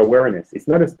of pure awareness. It's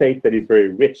not a state that is very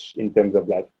rich in terms of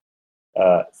like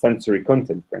sensory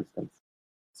content, for instance.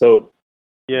 So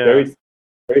there is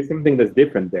something that's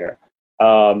different there.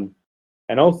 And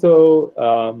also,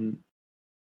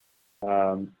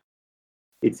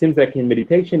 it seems like in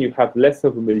meditation, you have less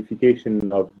of a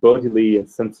modification of bodily and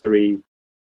sensory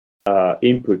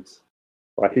inputs,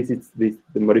 or at least it's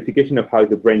the modification of how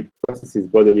the brain processes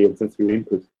bodily and sensory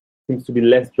inputs seems to be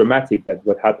less dramatic than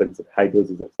what happens at high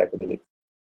doses of psychedelics.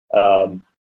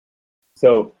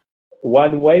 So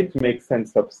one way to make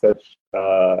sense of such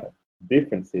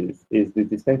differences is the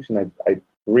distinction I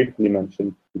briefly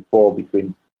mentioned before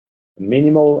between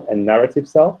minimal and narrative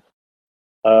self,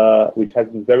 which has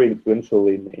been very influential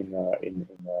in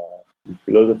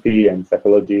philosophy and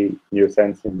psychology,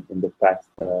 neuroscience in the past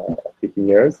 15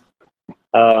 years.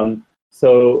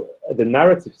 So the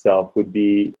narrative self would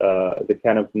be the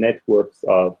kind of networks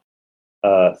of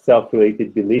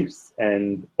self-related beliefs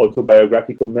and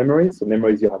autobiographical memories, so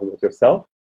memories you have about yourself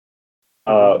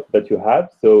that you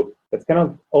have. So that's kind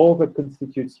of all that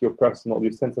constitutes your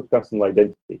sense of personal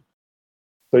identity.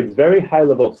 So it's very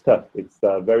high-level stuff. It's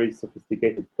very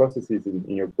sophisticated processes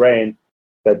in your brain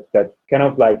that kind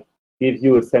of like gives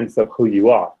you a sense of who you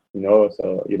are.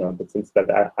 So the sense that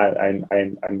I'm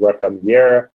Raphaël,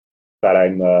 Millière, that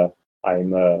I'm a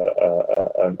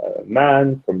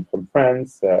man from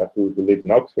France who lives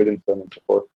in Oxford and so on and so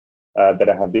forth. That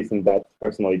I have this and that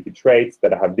personality traits.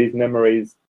 That I have these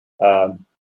memories. That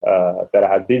I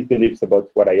have these beliefs about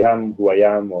what I am, who I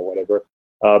am, or whatever.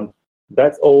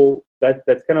 That's all.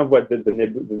 That's kind of what the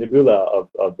nebula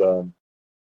of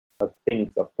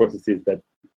things, of processes that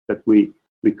we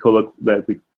call that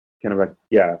we kind of like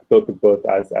talk about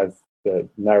as the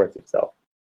narrative self.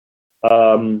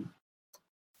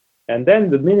 And then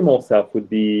the minimal self would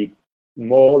be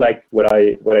more like what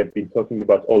I've been talking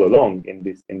about all along in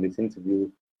this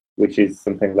interview, which is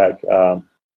something like the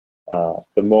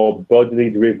more bodily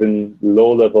driven,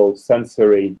 low level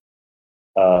sensory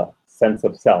sense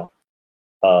of self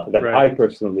that I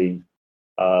personally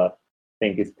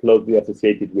think is closely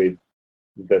associated with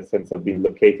the sense of being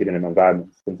located in an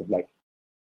environment, sense of like,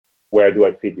 where do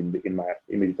I fit in my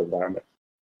immediate environment?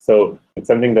 So it's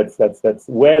something that's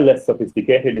way less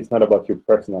sophisticated. It's not about your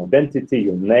personal identity,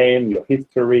 your name, your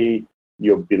history,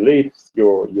 your beliefs,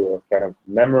 your kind of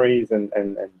memories and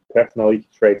personality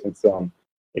traits and so on.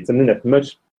 It's something that's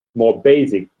much more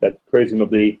basic that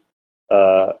presumably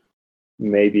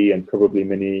maybe and probably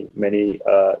many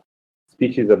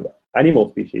species of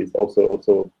animal species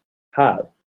also have,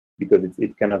 because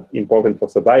it's kind of important for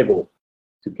survival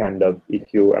to kind of,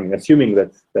 assuming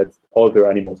that other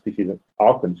animal species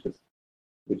are conscious,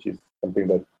 which is something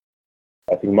that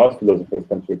I think most philosophers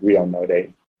come to agree on nowadays,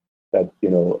 that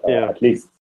at least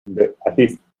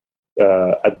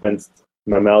advanced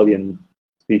mammalian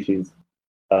species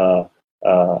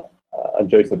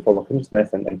enjoy some form of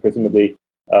consciousness, and presumably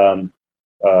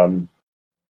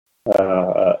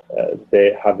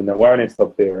they have an awareness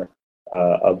of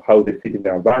how they fit in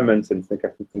their environments, and some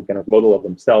kind of model of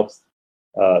themselves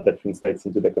that translates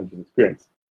into their conscious experience.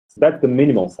 So that's the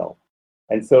minimal self.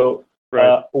 And so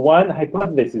one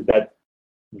hypothesis is that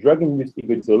drug-induced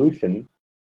ego dissolution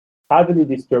heavily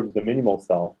disturbs the minimal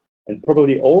self, and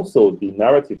probably also the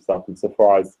narrative self,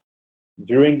 insofar as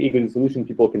during ego dissolution,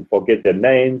 people can forget their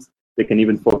names, they can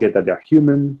even forget that they're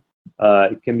human.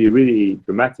 It can be really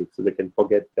dramatic, so they can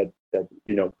forget that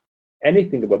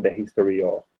anything about their history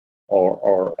or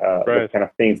what kind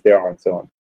of things they are, and so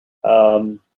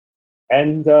on.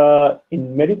 And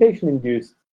in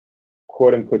meditation-induced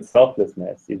quote-unquote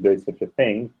selflessness, if there is such a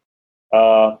thing,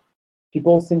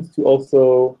 people seem to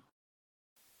also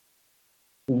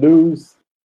lose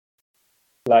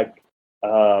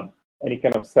any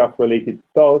kind of self-related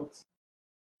thoughts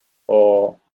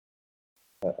or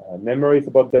memories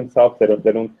about themselves.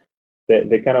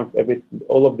 They kind of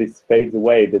all of this fades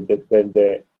away.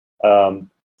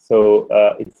 So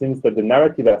it seems that the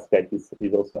narrative aspect is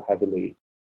also heavily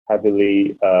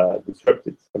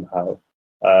disrupted somehow.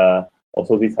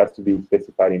 Also, this has to be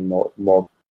specified in more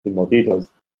details.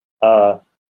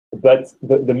 But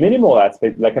the minimal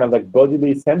aspect, kind of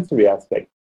bodily sensory aspect,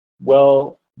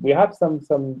 well, we have some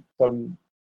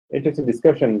interesting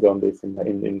discussions on this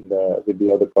with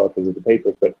the other authors of the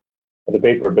paper, but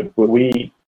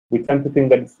we tend to think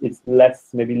that it's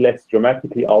maybe less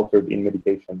dramatically altered in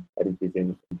meditation than it is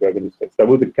in drug-induced states. That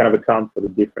would kind of account for the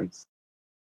difference.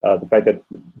 The fact that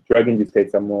drug-induced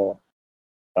states are more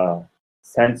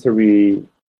sensory,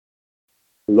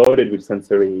 loaded with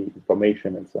sensory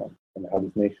information and so on, and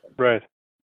hallucination. Right.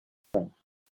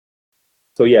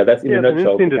 So yeah, that's in a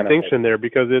nutshell. An interesting distinction there,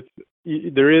 because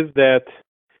there is that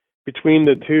between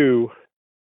the two,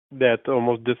 that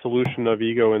almost dissolution of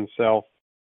ego and self,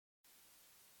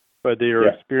 but they are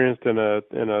experienced in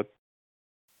a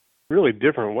really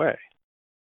different way.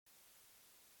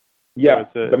 Yeah,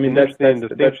 so that's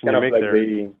kind of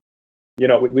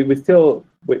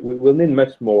we'll need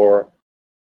much more,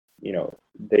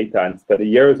 data and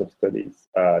years of studies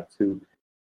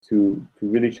to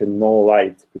really shed more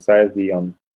light precisely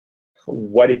on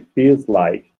what it feels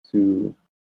like to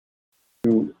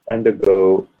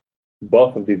undergo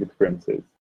both of these experiences,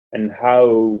 and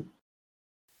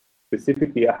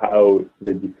specifically how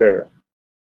they differ.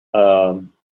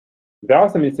 There are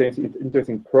some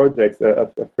interesting projects.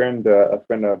 A friend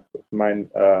of mine,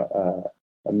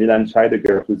 Milan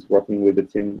Scheidegger, who's working with the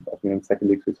team working on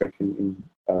psychedelics research in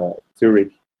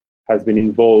Zurich, has been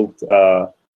involved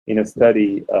in a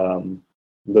study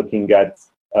looking at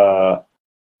the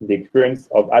experience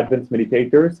of advanced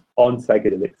meditators on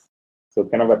psychedelics. So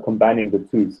kind of combining the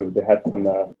two. So they had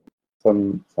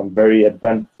some very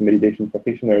advanced meditation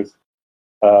practitioners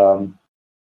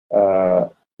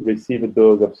receive a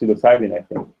dose of psilocybin, I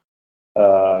think,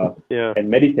 and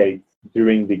meditate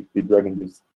during the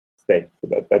drug-induced state. So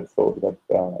that's all.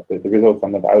 The results are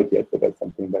not out yet, but that's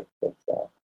something that's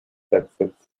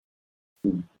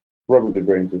probably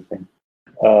very interesting.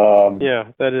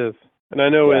 That is. And I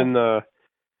know in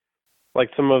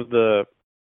some of the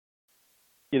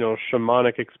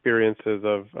shamanic experiences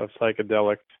of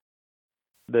psychedelics,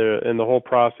 in the whole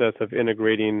process of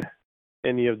integrating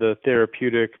any of the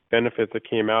therapeutic benefits that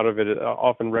came out of it,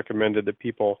 often recommended that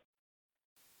people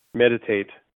meditate.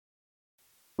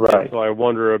 Right. And so I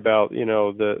wonder about,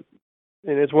 and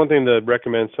it's one thing to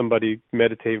recommend somebody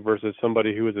meditate versus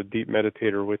somebody who is a deep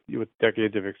meditator with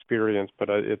decades of experience, but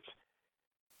it's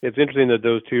interesting that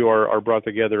those two are brought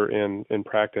together in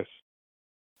practice.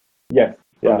 Yes.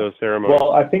 From those ceremonies.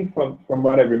 Well, I think from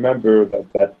what I remember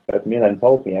that Milan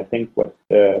told me, I think what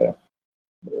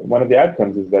one of the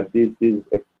outcomes is that these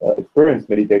experienced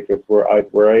meditators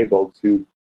were able to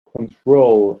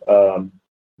control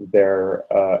their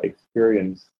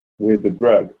experience with the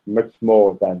drug much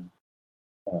more than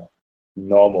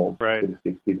normal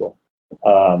people.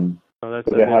 Oh,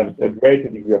 so they have a greater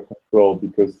degree of control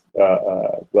because,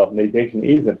 meditation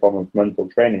is a form of mental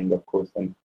training, of course,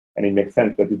 and it makes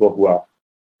sense that people who are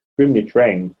extremely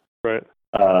trained right.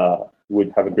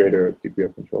 Would have a greater degree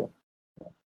of control.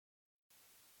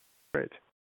 Great.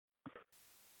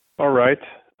 All right.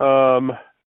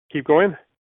 Keep going.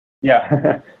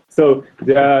 Yeah. So,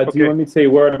 do you want me to say a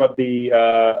word about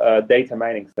the data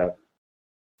mining stuff?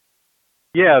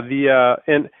 Yeah.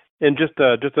 And just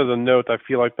as a note, I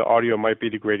feel like the audio might be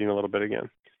degrading a little bit again.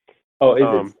 Oh, is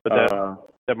it? But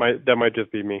that might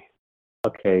just be me.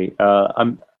 Okay.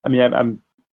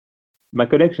 My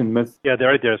connection must. Yeah,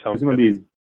 right there sounds presumably is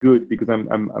good because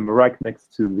I'm right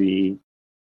next to the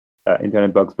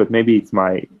internet box, but maybe it's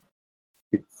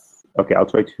okay. I'll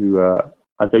try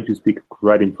to speak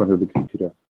right in front of the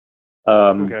computer.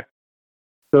 Okay.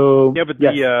 So yeah, but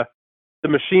yes. The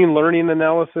machine learning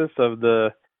analysis of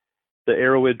the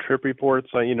Arrowhead trip reports,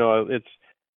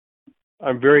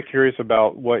 I'm very curious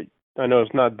about what, I know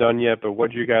it's not done yet, but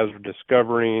what you guys are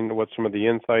discovering, what some of the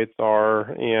insights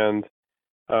are, and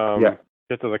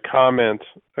just as a comment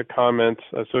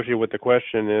associated with the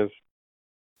question is,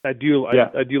 I do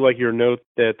like your note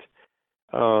that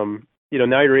now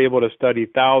you're able to study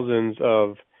thousands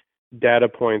of data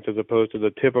points as opposed to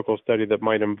the typical study that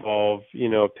might involve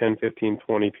 10, 15,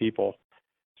 20 people.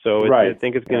 So I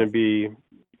think it's going to be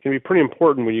pretty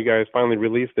important when you guys finally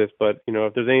release this. But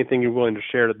if there's anything you're willing to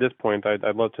share at this point,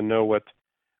 I'd love to know what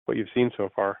you've seen so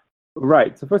far.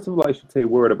 Right. So first of all, I should say a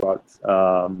word about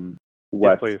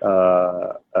what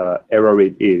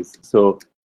Arrowhead is. So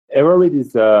Arrowhead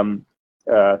is so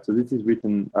this is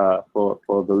written for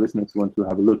the listeners who want to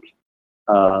have a look.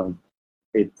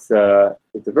 It's a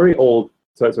very old.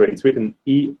 Sorry, it's written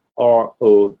EROWID.org.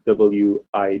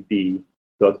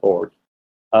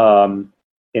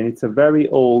 And it's a very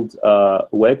old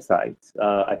website.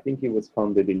 I think it was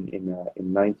founded in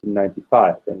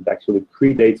 1995 and actually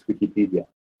predates Wikipedia,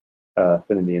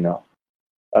 funnily enough.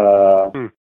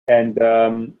 And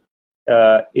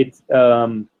it's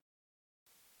a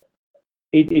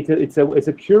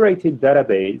curated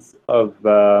database of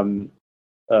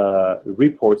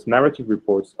reports, narrative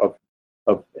reports of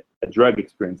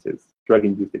drug-induced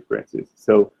experiences.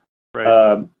 So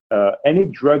any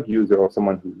drug user or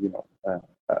someone who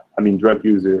drug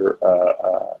user.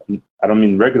 I don't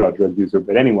mean regular drug user,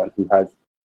 but anyone who has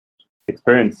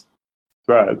experienced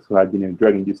drugs, who has been in a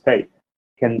drug-induced state,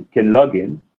 can log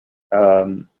in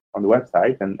on the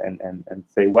website and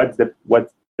say what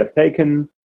they've taken,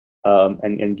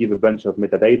 and give a bunch of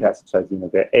metadata such as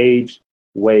their age,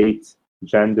 weight,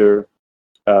 gender,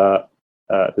 the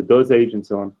dosage, and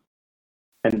so on,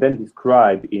 and then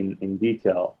describe in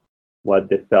detail what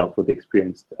they felt, what they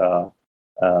experienced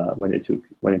when they took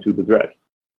the drug.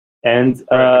 And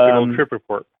trip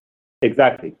report.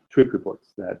 Exactly, trip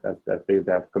reports that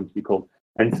have come to be called.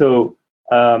 And so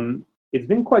it's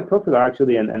been quite popular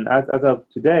actually, and as of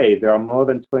today, there are more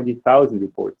than 20,000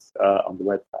 reports on the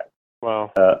website.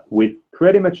 Wow. With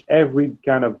pretty much every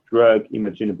kind of drug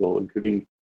imaginable, including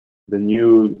the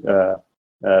new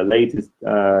latest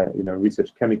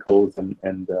research chemicals and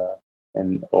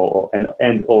or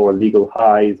legal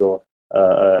highs, or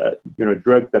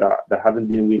drugs that haven't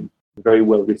been very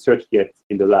well researched yet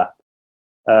in the lab.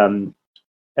 And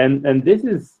this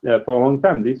is for a long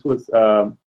time. This was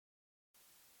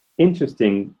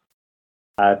interesting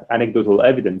as anecdotal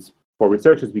evidence for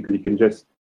researchers because you can just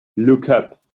look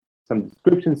up some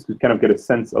descriptions to kind of get a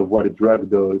sense of what a drug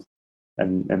does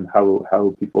and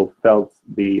how people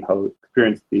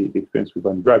experienced the experience with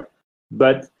one drug.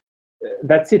 But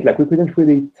that's it. Like, we couldn't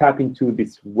really tap into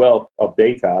this wealth of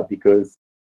data because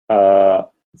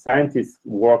scientists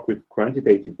work with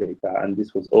quantitative data, and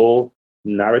this was all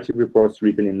narrative reports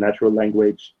written in natural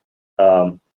language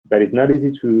that is not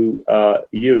easy to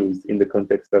use in the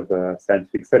context of a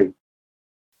scientific study.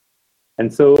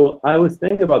 And so I was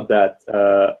thinking about that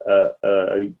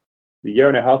a year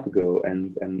and a half ago,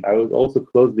 and I was also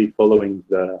closely following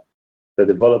the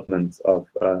development of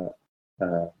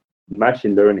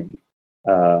machine learning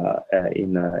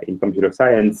in computer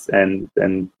science, and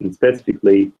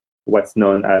specifically what's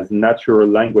known as natural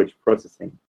language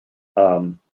processing,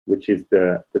 which is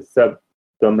the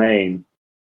subdomain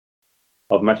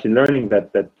of machine learning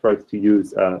that tries to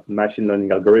use machine learning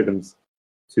algorithms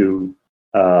to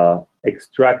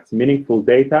extract meaningful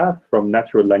data from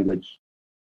natural language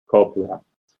corpora,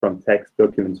 from text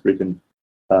documents written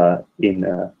in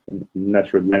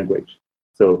natural language.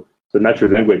 So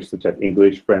natural language such as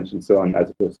English, French, and so on, as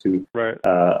opposed to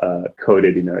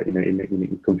coded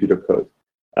in computer code.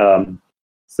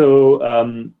 So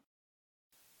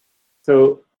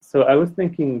so I was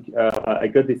thinking, I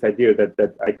got this idea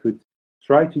that I could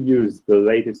try to use the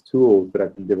latest tools that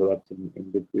have been developed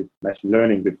with machine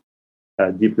learning, with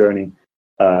deep learning,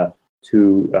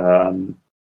 to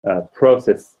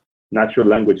process natural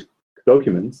language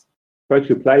documents, try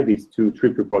to apply these to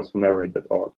trip reports from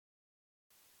memory.org.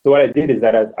 So what I did is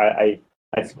that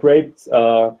I scraped,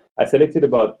 I selected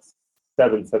about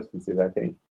 7 substances, I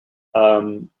think.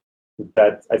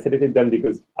 That I selected them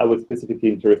because I was specifically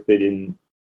interested in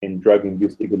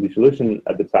drug-induced ego dissolution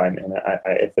at the time, and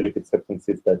I selected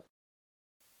substances that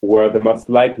were the most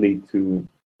likely to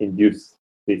induce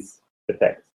this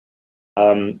effect.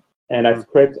 And I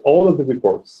scraped all of the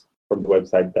reports from the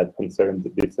website that concerned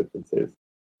these substances,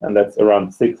 and that's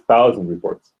around 6,000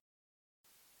 reports.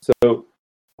 So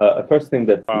a first thing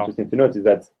that's interesting to note is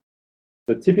that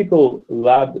the typical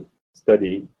lab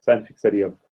study, scientific study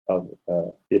of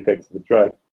the effects of the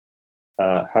drug,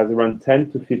 has around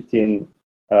 10 to 15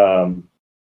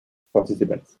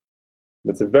 participants.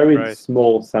 That's a very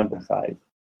small sample size.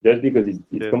 Just because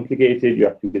it's complicated, you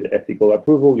have to get ethical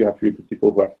approval, you have to recruit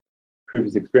people who have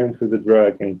previous experience with the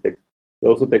drug, and it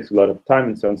also takes a lot of time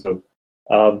and so on. So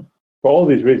for all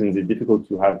these reasons, it's difficult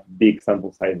to have big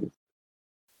sample sizes.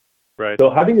 Right. So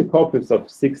having a corpus of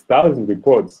 6,000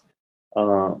 reports,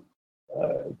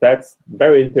 that's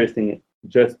very interesting,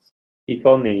 just if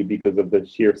only because of the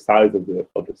sheer size of the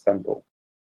sample.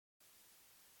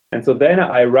 And so then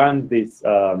I ran this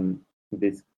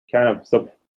this kind of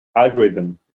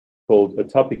sub-algorithm called a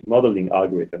topic modeling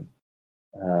algorithm.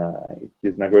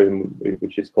 It's an algorithm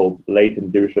which is called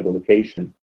latent dirichlet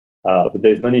allocation. But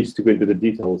there's no need to go into the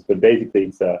details. But basically,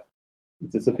 it's a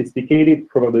sophisticated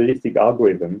probabilistic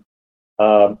algorithm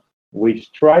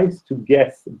which tries to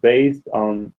guess, based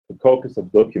on the corpus of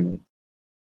documents,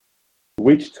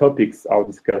 which topics are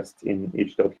discussed in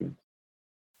each document.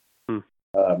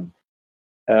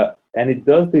 And it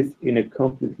does this in a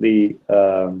completely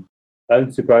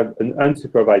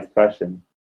unsupervised fashion,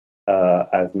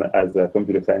 as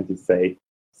computer scientists say.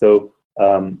 So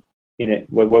in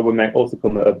what we might also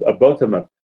call a bottom-up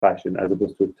fashion, as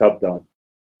opposed to a top-down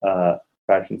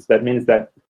fashion. So that means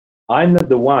that I'm not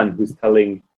the one who's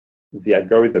telling the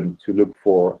algorithm to look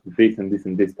for this and this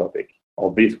and this topic,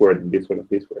 or this word and this word and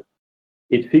this word.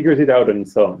 It figures it out on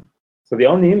its own. So the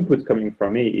only input coming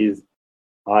from me is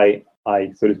I,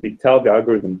 so to speak, tell the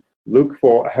algorithm, look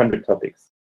for 100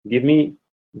 topics. Give me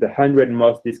the 100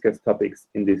 most discussed topics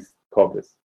in this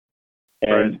corpus.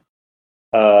 And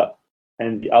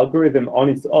the algorithm on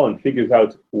its own figures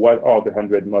out what are the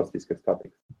 100 most discussed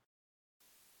topics.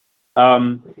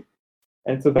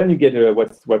 And so then you get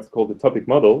what's called the topic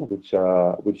model, which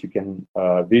you can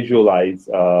visualize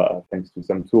thanks to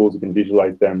some tools. You can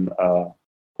visualize them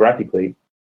graphically,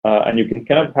 and you can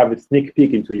kind of have a sneak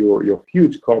peek into your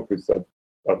huge corpus of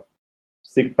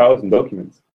 6,000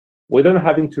 documents without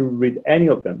having to read any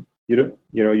of them. You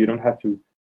don't have to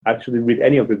actually read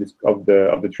any of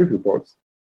the truth reports.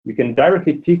 You can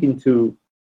directly peek into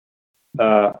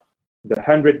the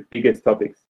 100 biggest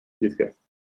topics discussed.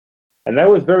 And that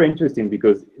was very interesting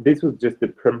because this was just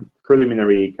the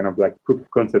preliminary kind of like proof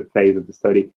of concept phase of the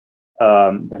study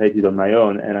that I did on my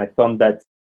own. And I found that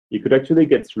you could actually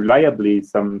get reliably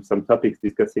some topics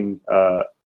discussing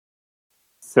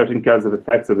certain kinds of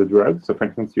effects of the drug. So for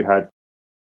instance, you had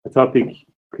a topic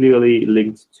clearly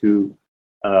linked to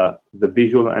the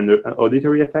visual and the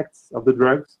auditory effects of the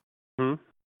drugs. Mm-hmm.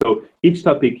 So each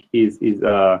topic is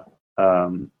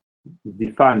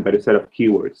defined by a set of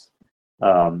keywords.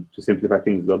 To simplify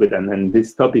things a little bit, and then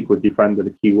this topic was defined by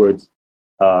the keywords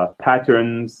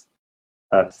patterns,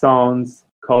 sounds,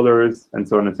 colors, and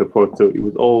so on and so forth. So it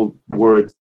was all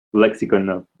words, lexicon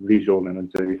of visual and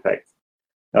auditory effects.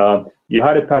 You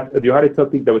had a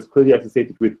topic that was clearly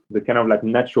associated with the kind of like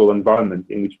natural environment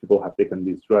in which people have taken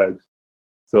these drugs.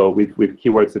 So with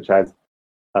keywords such as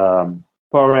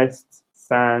forests,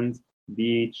 sand,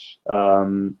 beach,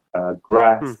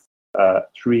 grass,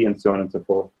 tree, and so on and so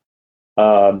forth.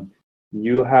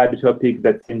 You had a topic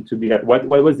that seemed to be what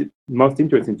was most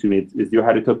interesting to me is you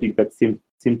had a topic that seemed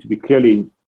to be clearly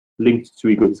linked to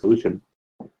ego dissolution,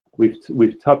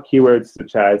 with top keywords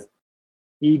such as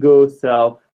ego,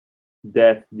 self,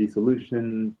 death,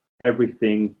 dissolution,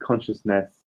 everything,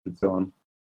 consciousness, and so on.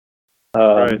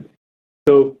 Right.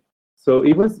 So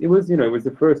it was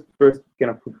the first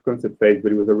kind of proof of concept phase,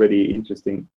 but it was already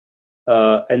interesting.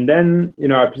 And then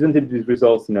I presented these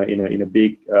results in a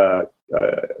big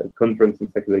conference in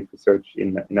psychedelic research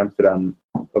in Amsterdam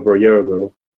over a year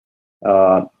ago,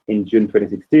 in June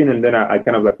 2016, and then I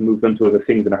kind of like moved on to other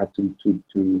things, and I had to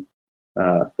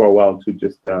for a while to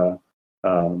just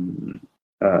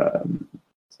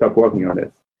stop working on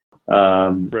this.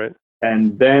 Right.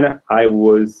 And then I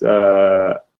was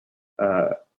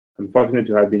unfortunate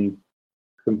to have been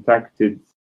contacted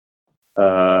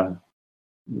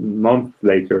months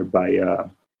later by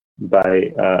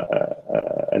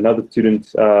another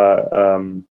student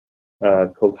called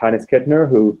Hannes Kettner,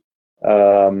 who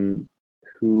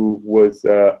was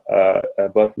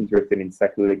both interested in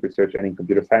psychedelic research and in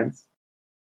computer science.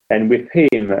 And with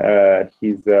him,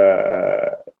 he's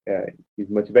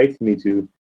motivated me to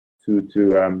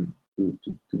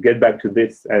get back to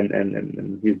this,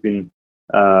 and he's been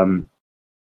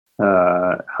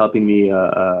helping me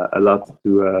a lot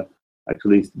to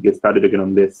actually get started again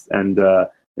on this. And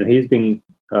he's been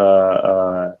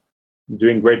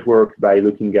doing great work by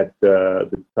looking at the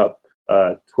top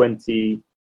 20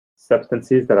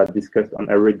 substances that are discussed on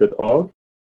every.org.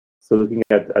 So looking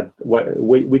at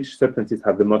which substances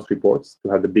have the most reports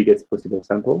to have the biggest possible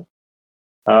sample.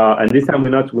 And this time we're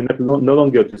no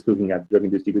longer just looking at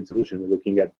drug-induced liquid solution.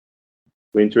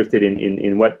 We're interested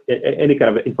in what any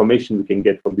kind of information we can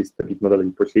get from this topic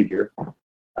modeling procedure.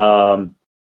 And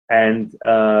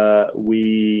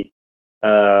we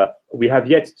have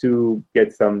yet to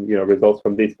get some results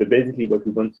from this. But basically, what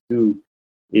we want to do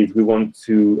is we want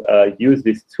to use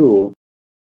this tool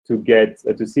to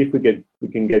see if we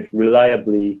can get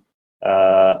reliably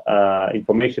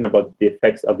information about the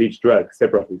effects of each drug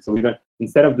separately. So we're going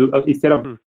instead of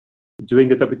doing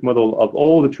the topic model of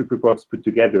all the trip reports put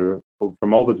together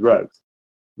from all the drugs,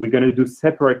 we're going to do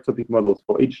separate topic models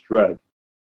for each drug,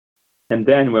 and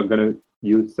then we're going to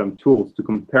use some tools to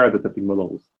compare the topic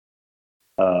models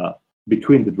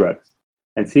between the drugs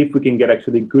and see if we can get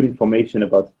actually good information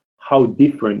about how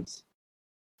different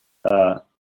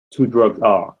two drugs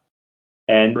are.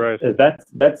 And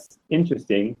that's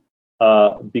interesting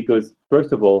because,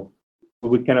 first of all, we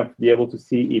would kind of be able to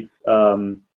see if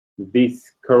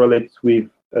this correlates with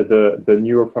the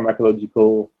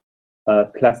neuropharmacological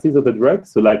classes of the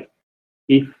drugs. So, like,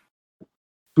 if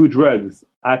two drugs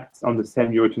act on the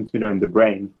same neurotransmitter in the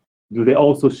brain, do they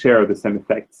also share the same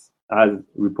effects as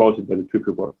reported by the trip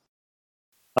reports?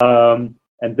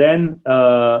 And then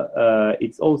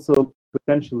it's also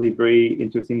potentially very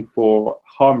interesting for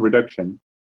harm reduction,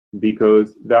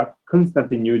 because there are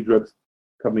constantly new drugs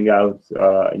coming out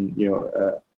on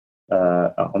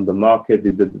the market,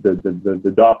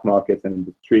 the dark markets and in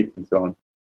the streets and so on.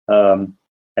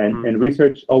 And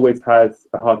research always has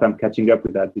a hard time catching up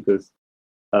with that, because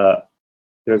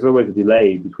there's always a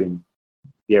delay between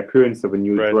the appearance of a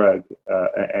new drug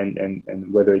and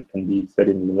whether it can be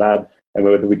studied in the lab, and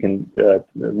whether we can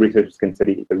researchers can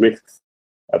study the risks,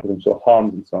 potential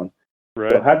harms, and so on.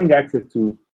 So having access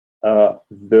to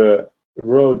the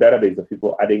raw database of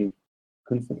people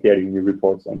constantly adding new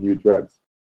reports on new drugs,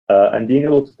 and being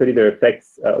able to study their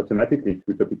effects automatically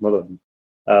through topic modeling,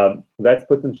 that's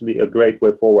potentially a great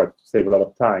way forward to save a lot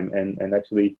of time and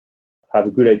actually have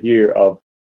a good idea of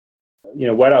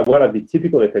what are the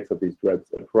typical effects of these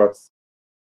drugs across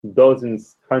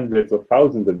dozens, hundreds, or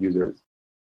thousands of users,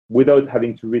 without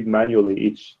having to read manually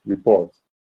each report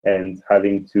and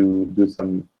having to do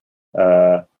some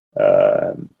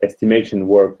estimation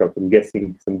work of some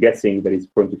guessing that is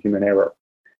prone to human error.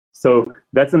 So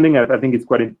that's something that I think is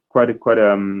quite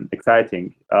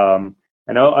exciting. And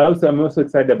I'm also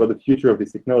excited about the future of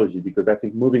this technology, because I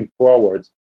think moving forward,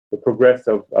 the progress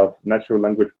of natural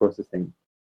language processing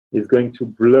is going to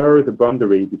blur the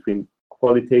boundary between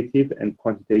qualitative and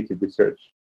quantitative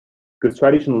research. Because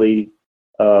traditionally,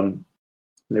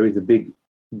 there is a big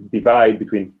divide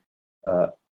between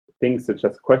things such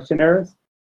as questionnaires,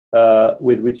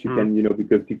 with which you can,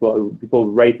 because people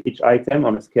rate each item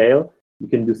on a scale. You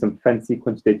can do some fancy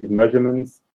quantitative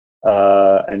measurements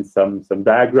and some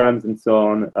diagrams and so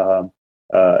on,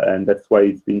 and that's why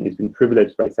it's been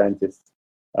privileged by scientists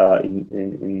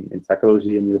in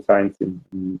psychology and neuroscience in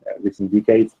recent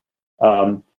decades.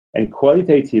 And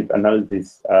qualitative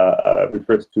analysis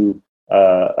refers to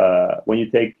when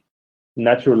you take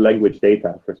natural language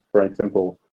data, for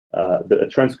example, a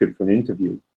transcript from an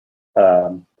interview,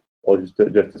 or just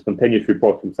a spontaneous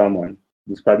report from someone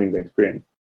describing the experience,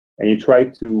 and you try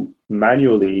to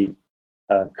manually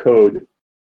code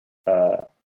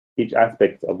each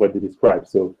aspect of what they describe.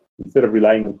 So instead of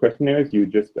relying on questionnaires, you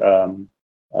just try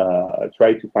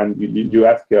to find, you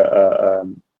ask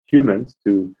humans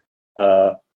to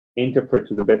interpret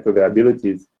to the best of their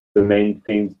abilities the main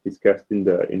themes discussed in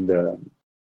the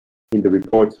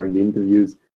reports or in the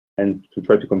interviews, and to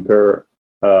try to compare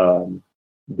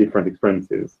different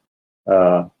experiences.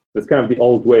 That's kind of the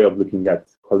old way of looking at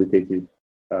qualitative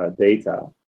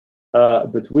data.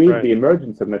 But with the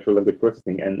emergence of natural language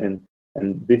processing and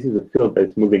And this is a field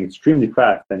that's moving extremely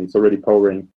fast, and it's already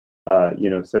powering,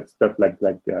 such stuff like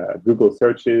Google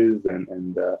searches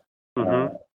and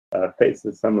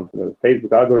faces, some of the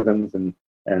Facebook algorithms,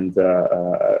 and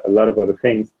a lot of other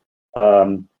things.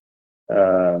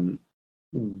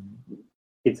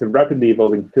 It's a rapidly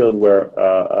evolving field where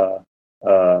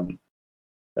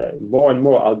more and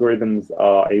more algorithms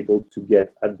are able to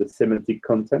get at the semantic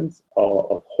contents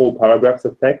of whole paragraphs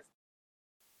of text.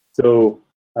 So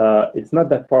it's not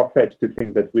that far-fetched to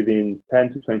think that within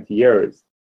 10 to 20 years,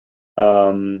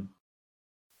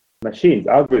 machines,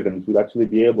 algorithms will actually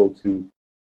be able to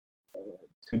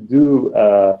do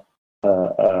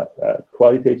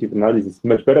qualitative analysis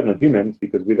much better than humans,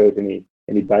 because without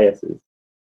any biases,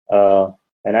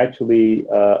 and actually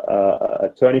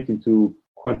turn it into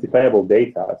quantifiable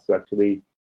data. So actually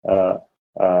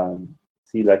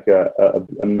see like a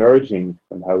merging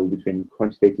somehow between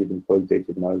quantitative and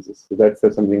qualitative analysis. So that's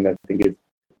something that I think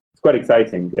it's quite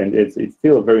exciting, and it's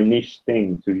still a very niche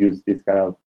thing to use this kind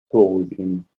of tools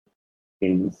in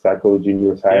psychology,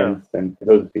 neuroscience, and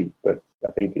philosophy. But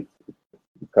I think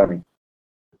it's coming.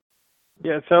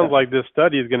 Yeah, it sounds like this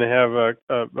study is going to have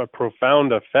a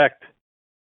profound effect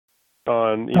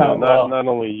on not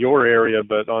only your area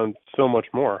but on so much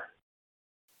more.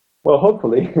 Well,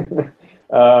 hopefully.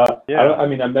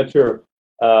 I'm not sure.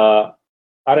 I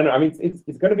don't know. I mean,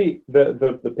 it's going to be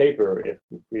the paper if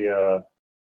we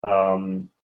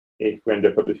end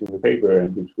up publishing the paper,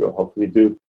 and which we'll hopefully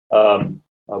do,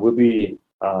 will be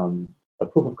a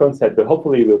proof of concept. But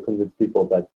hopefully, we'll convince people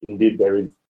that indeed there is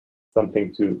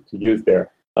something to use there.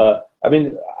 I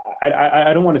mean,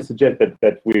 I don't want to suggest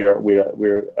that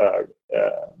we're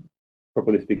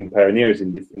properly speaking pioneers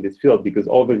in this field, because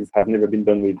all this has never been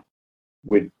done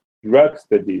with drug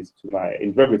studies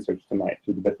in drug research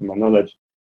to the best of my knowledge.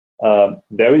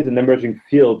 There is an emerging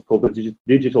field called the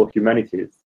digital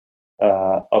humanities,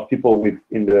 of people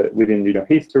within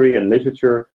history and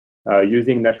literature,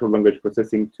 using natural language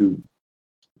processing to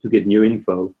get new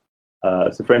info.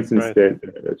 So, for instance,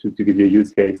 to give you a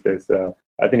use case, there's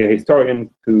I think a historian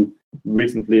who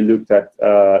recently looked at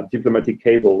diplomatic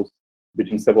cables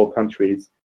between several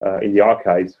countries in the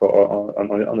archives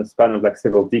on a span of like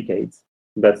several decades.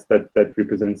 That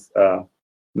represents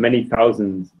many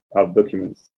thousands of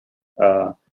documents,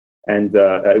 and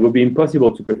it would be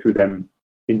impossible to go through them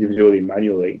individually,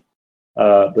 manually.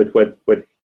 But what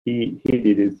he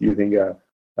did is using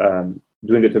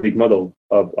doing a topic model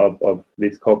of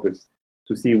this corpus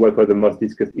to see what were the most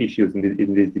discussed issues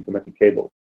in these diplomatic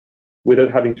cables, without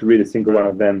having to read a single one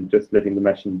of them, just letting the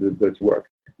machine do the work.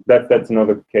 That's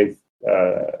another case,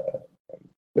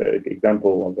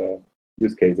 example of a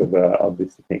use case of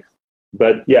these techniques.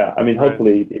 But yeah, I mean,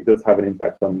 hopefully it does have an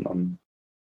impact on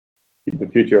the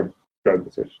future of drug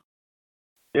research.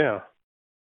 Yeah.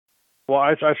 Well,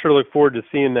 I sure look forward to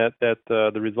seeing that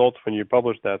the results when you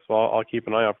publish that. So I'll keep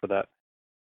an eye out for that.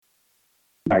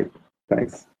 All right.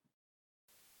 Thanks.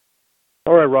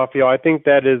 All right, Raphaël. I think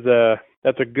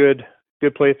that's a good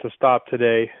place to stop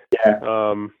today.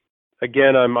 Yeah.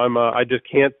 Again, I just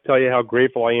can't tell you how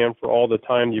grateful I am for all the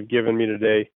time you've given me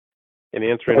today in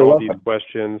answering all these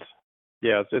questions.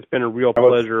 Yeah, it's been a real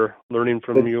pleasure learning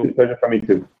from you. It's a pleasure for me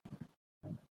too.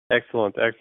 Excellent.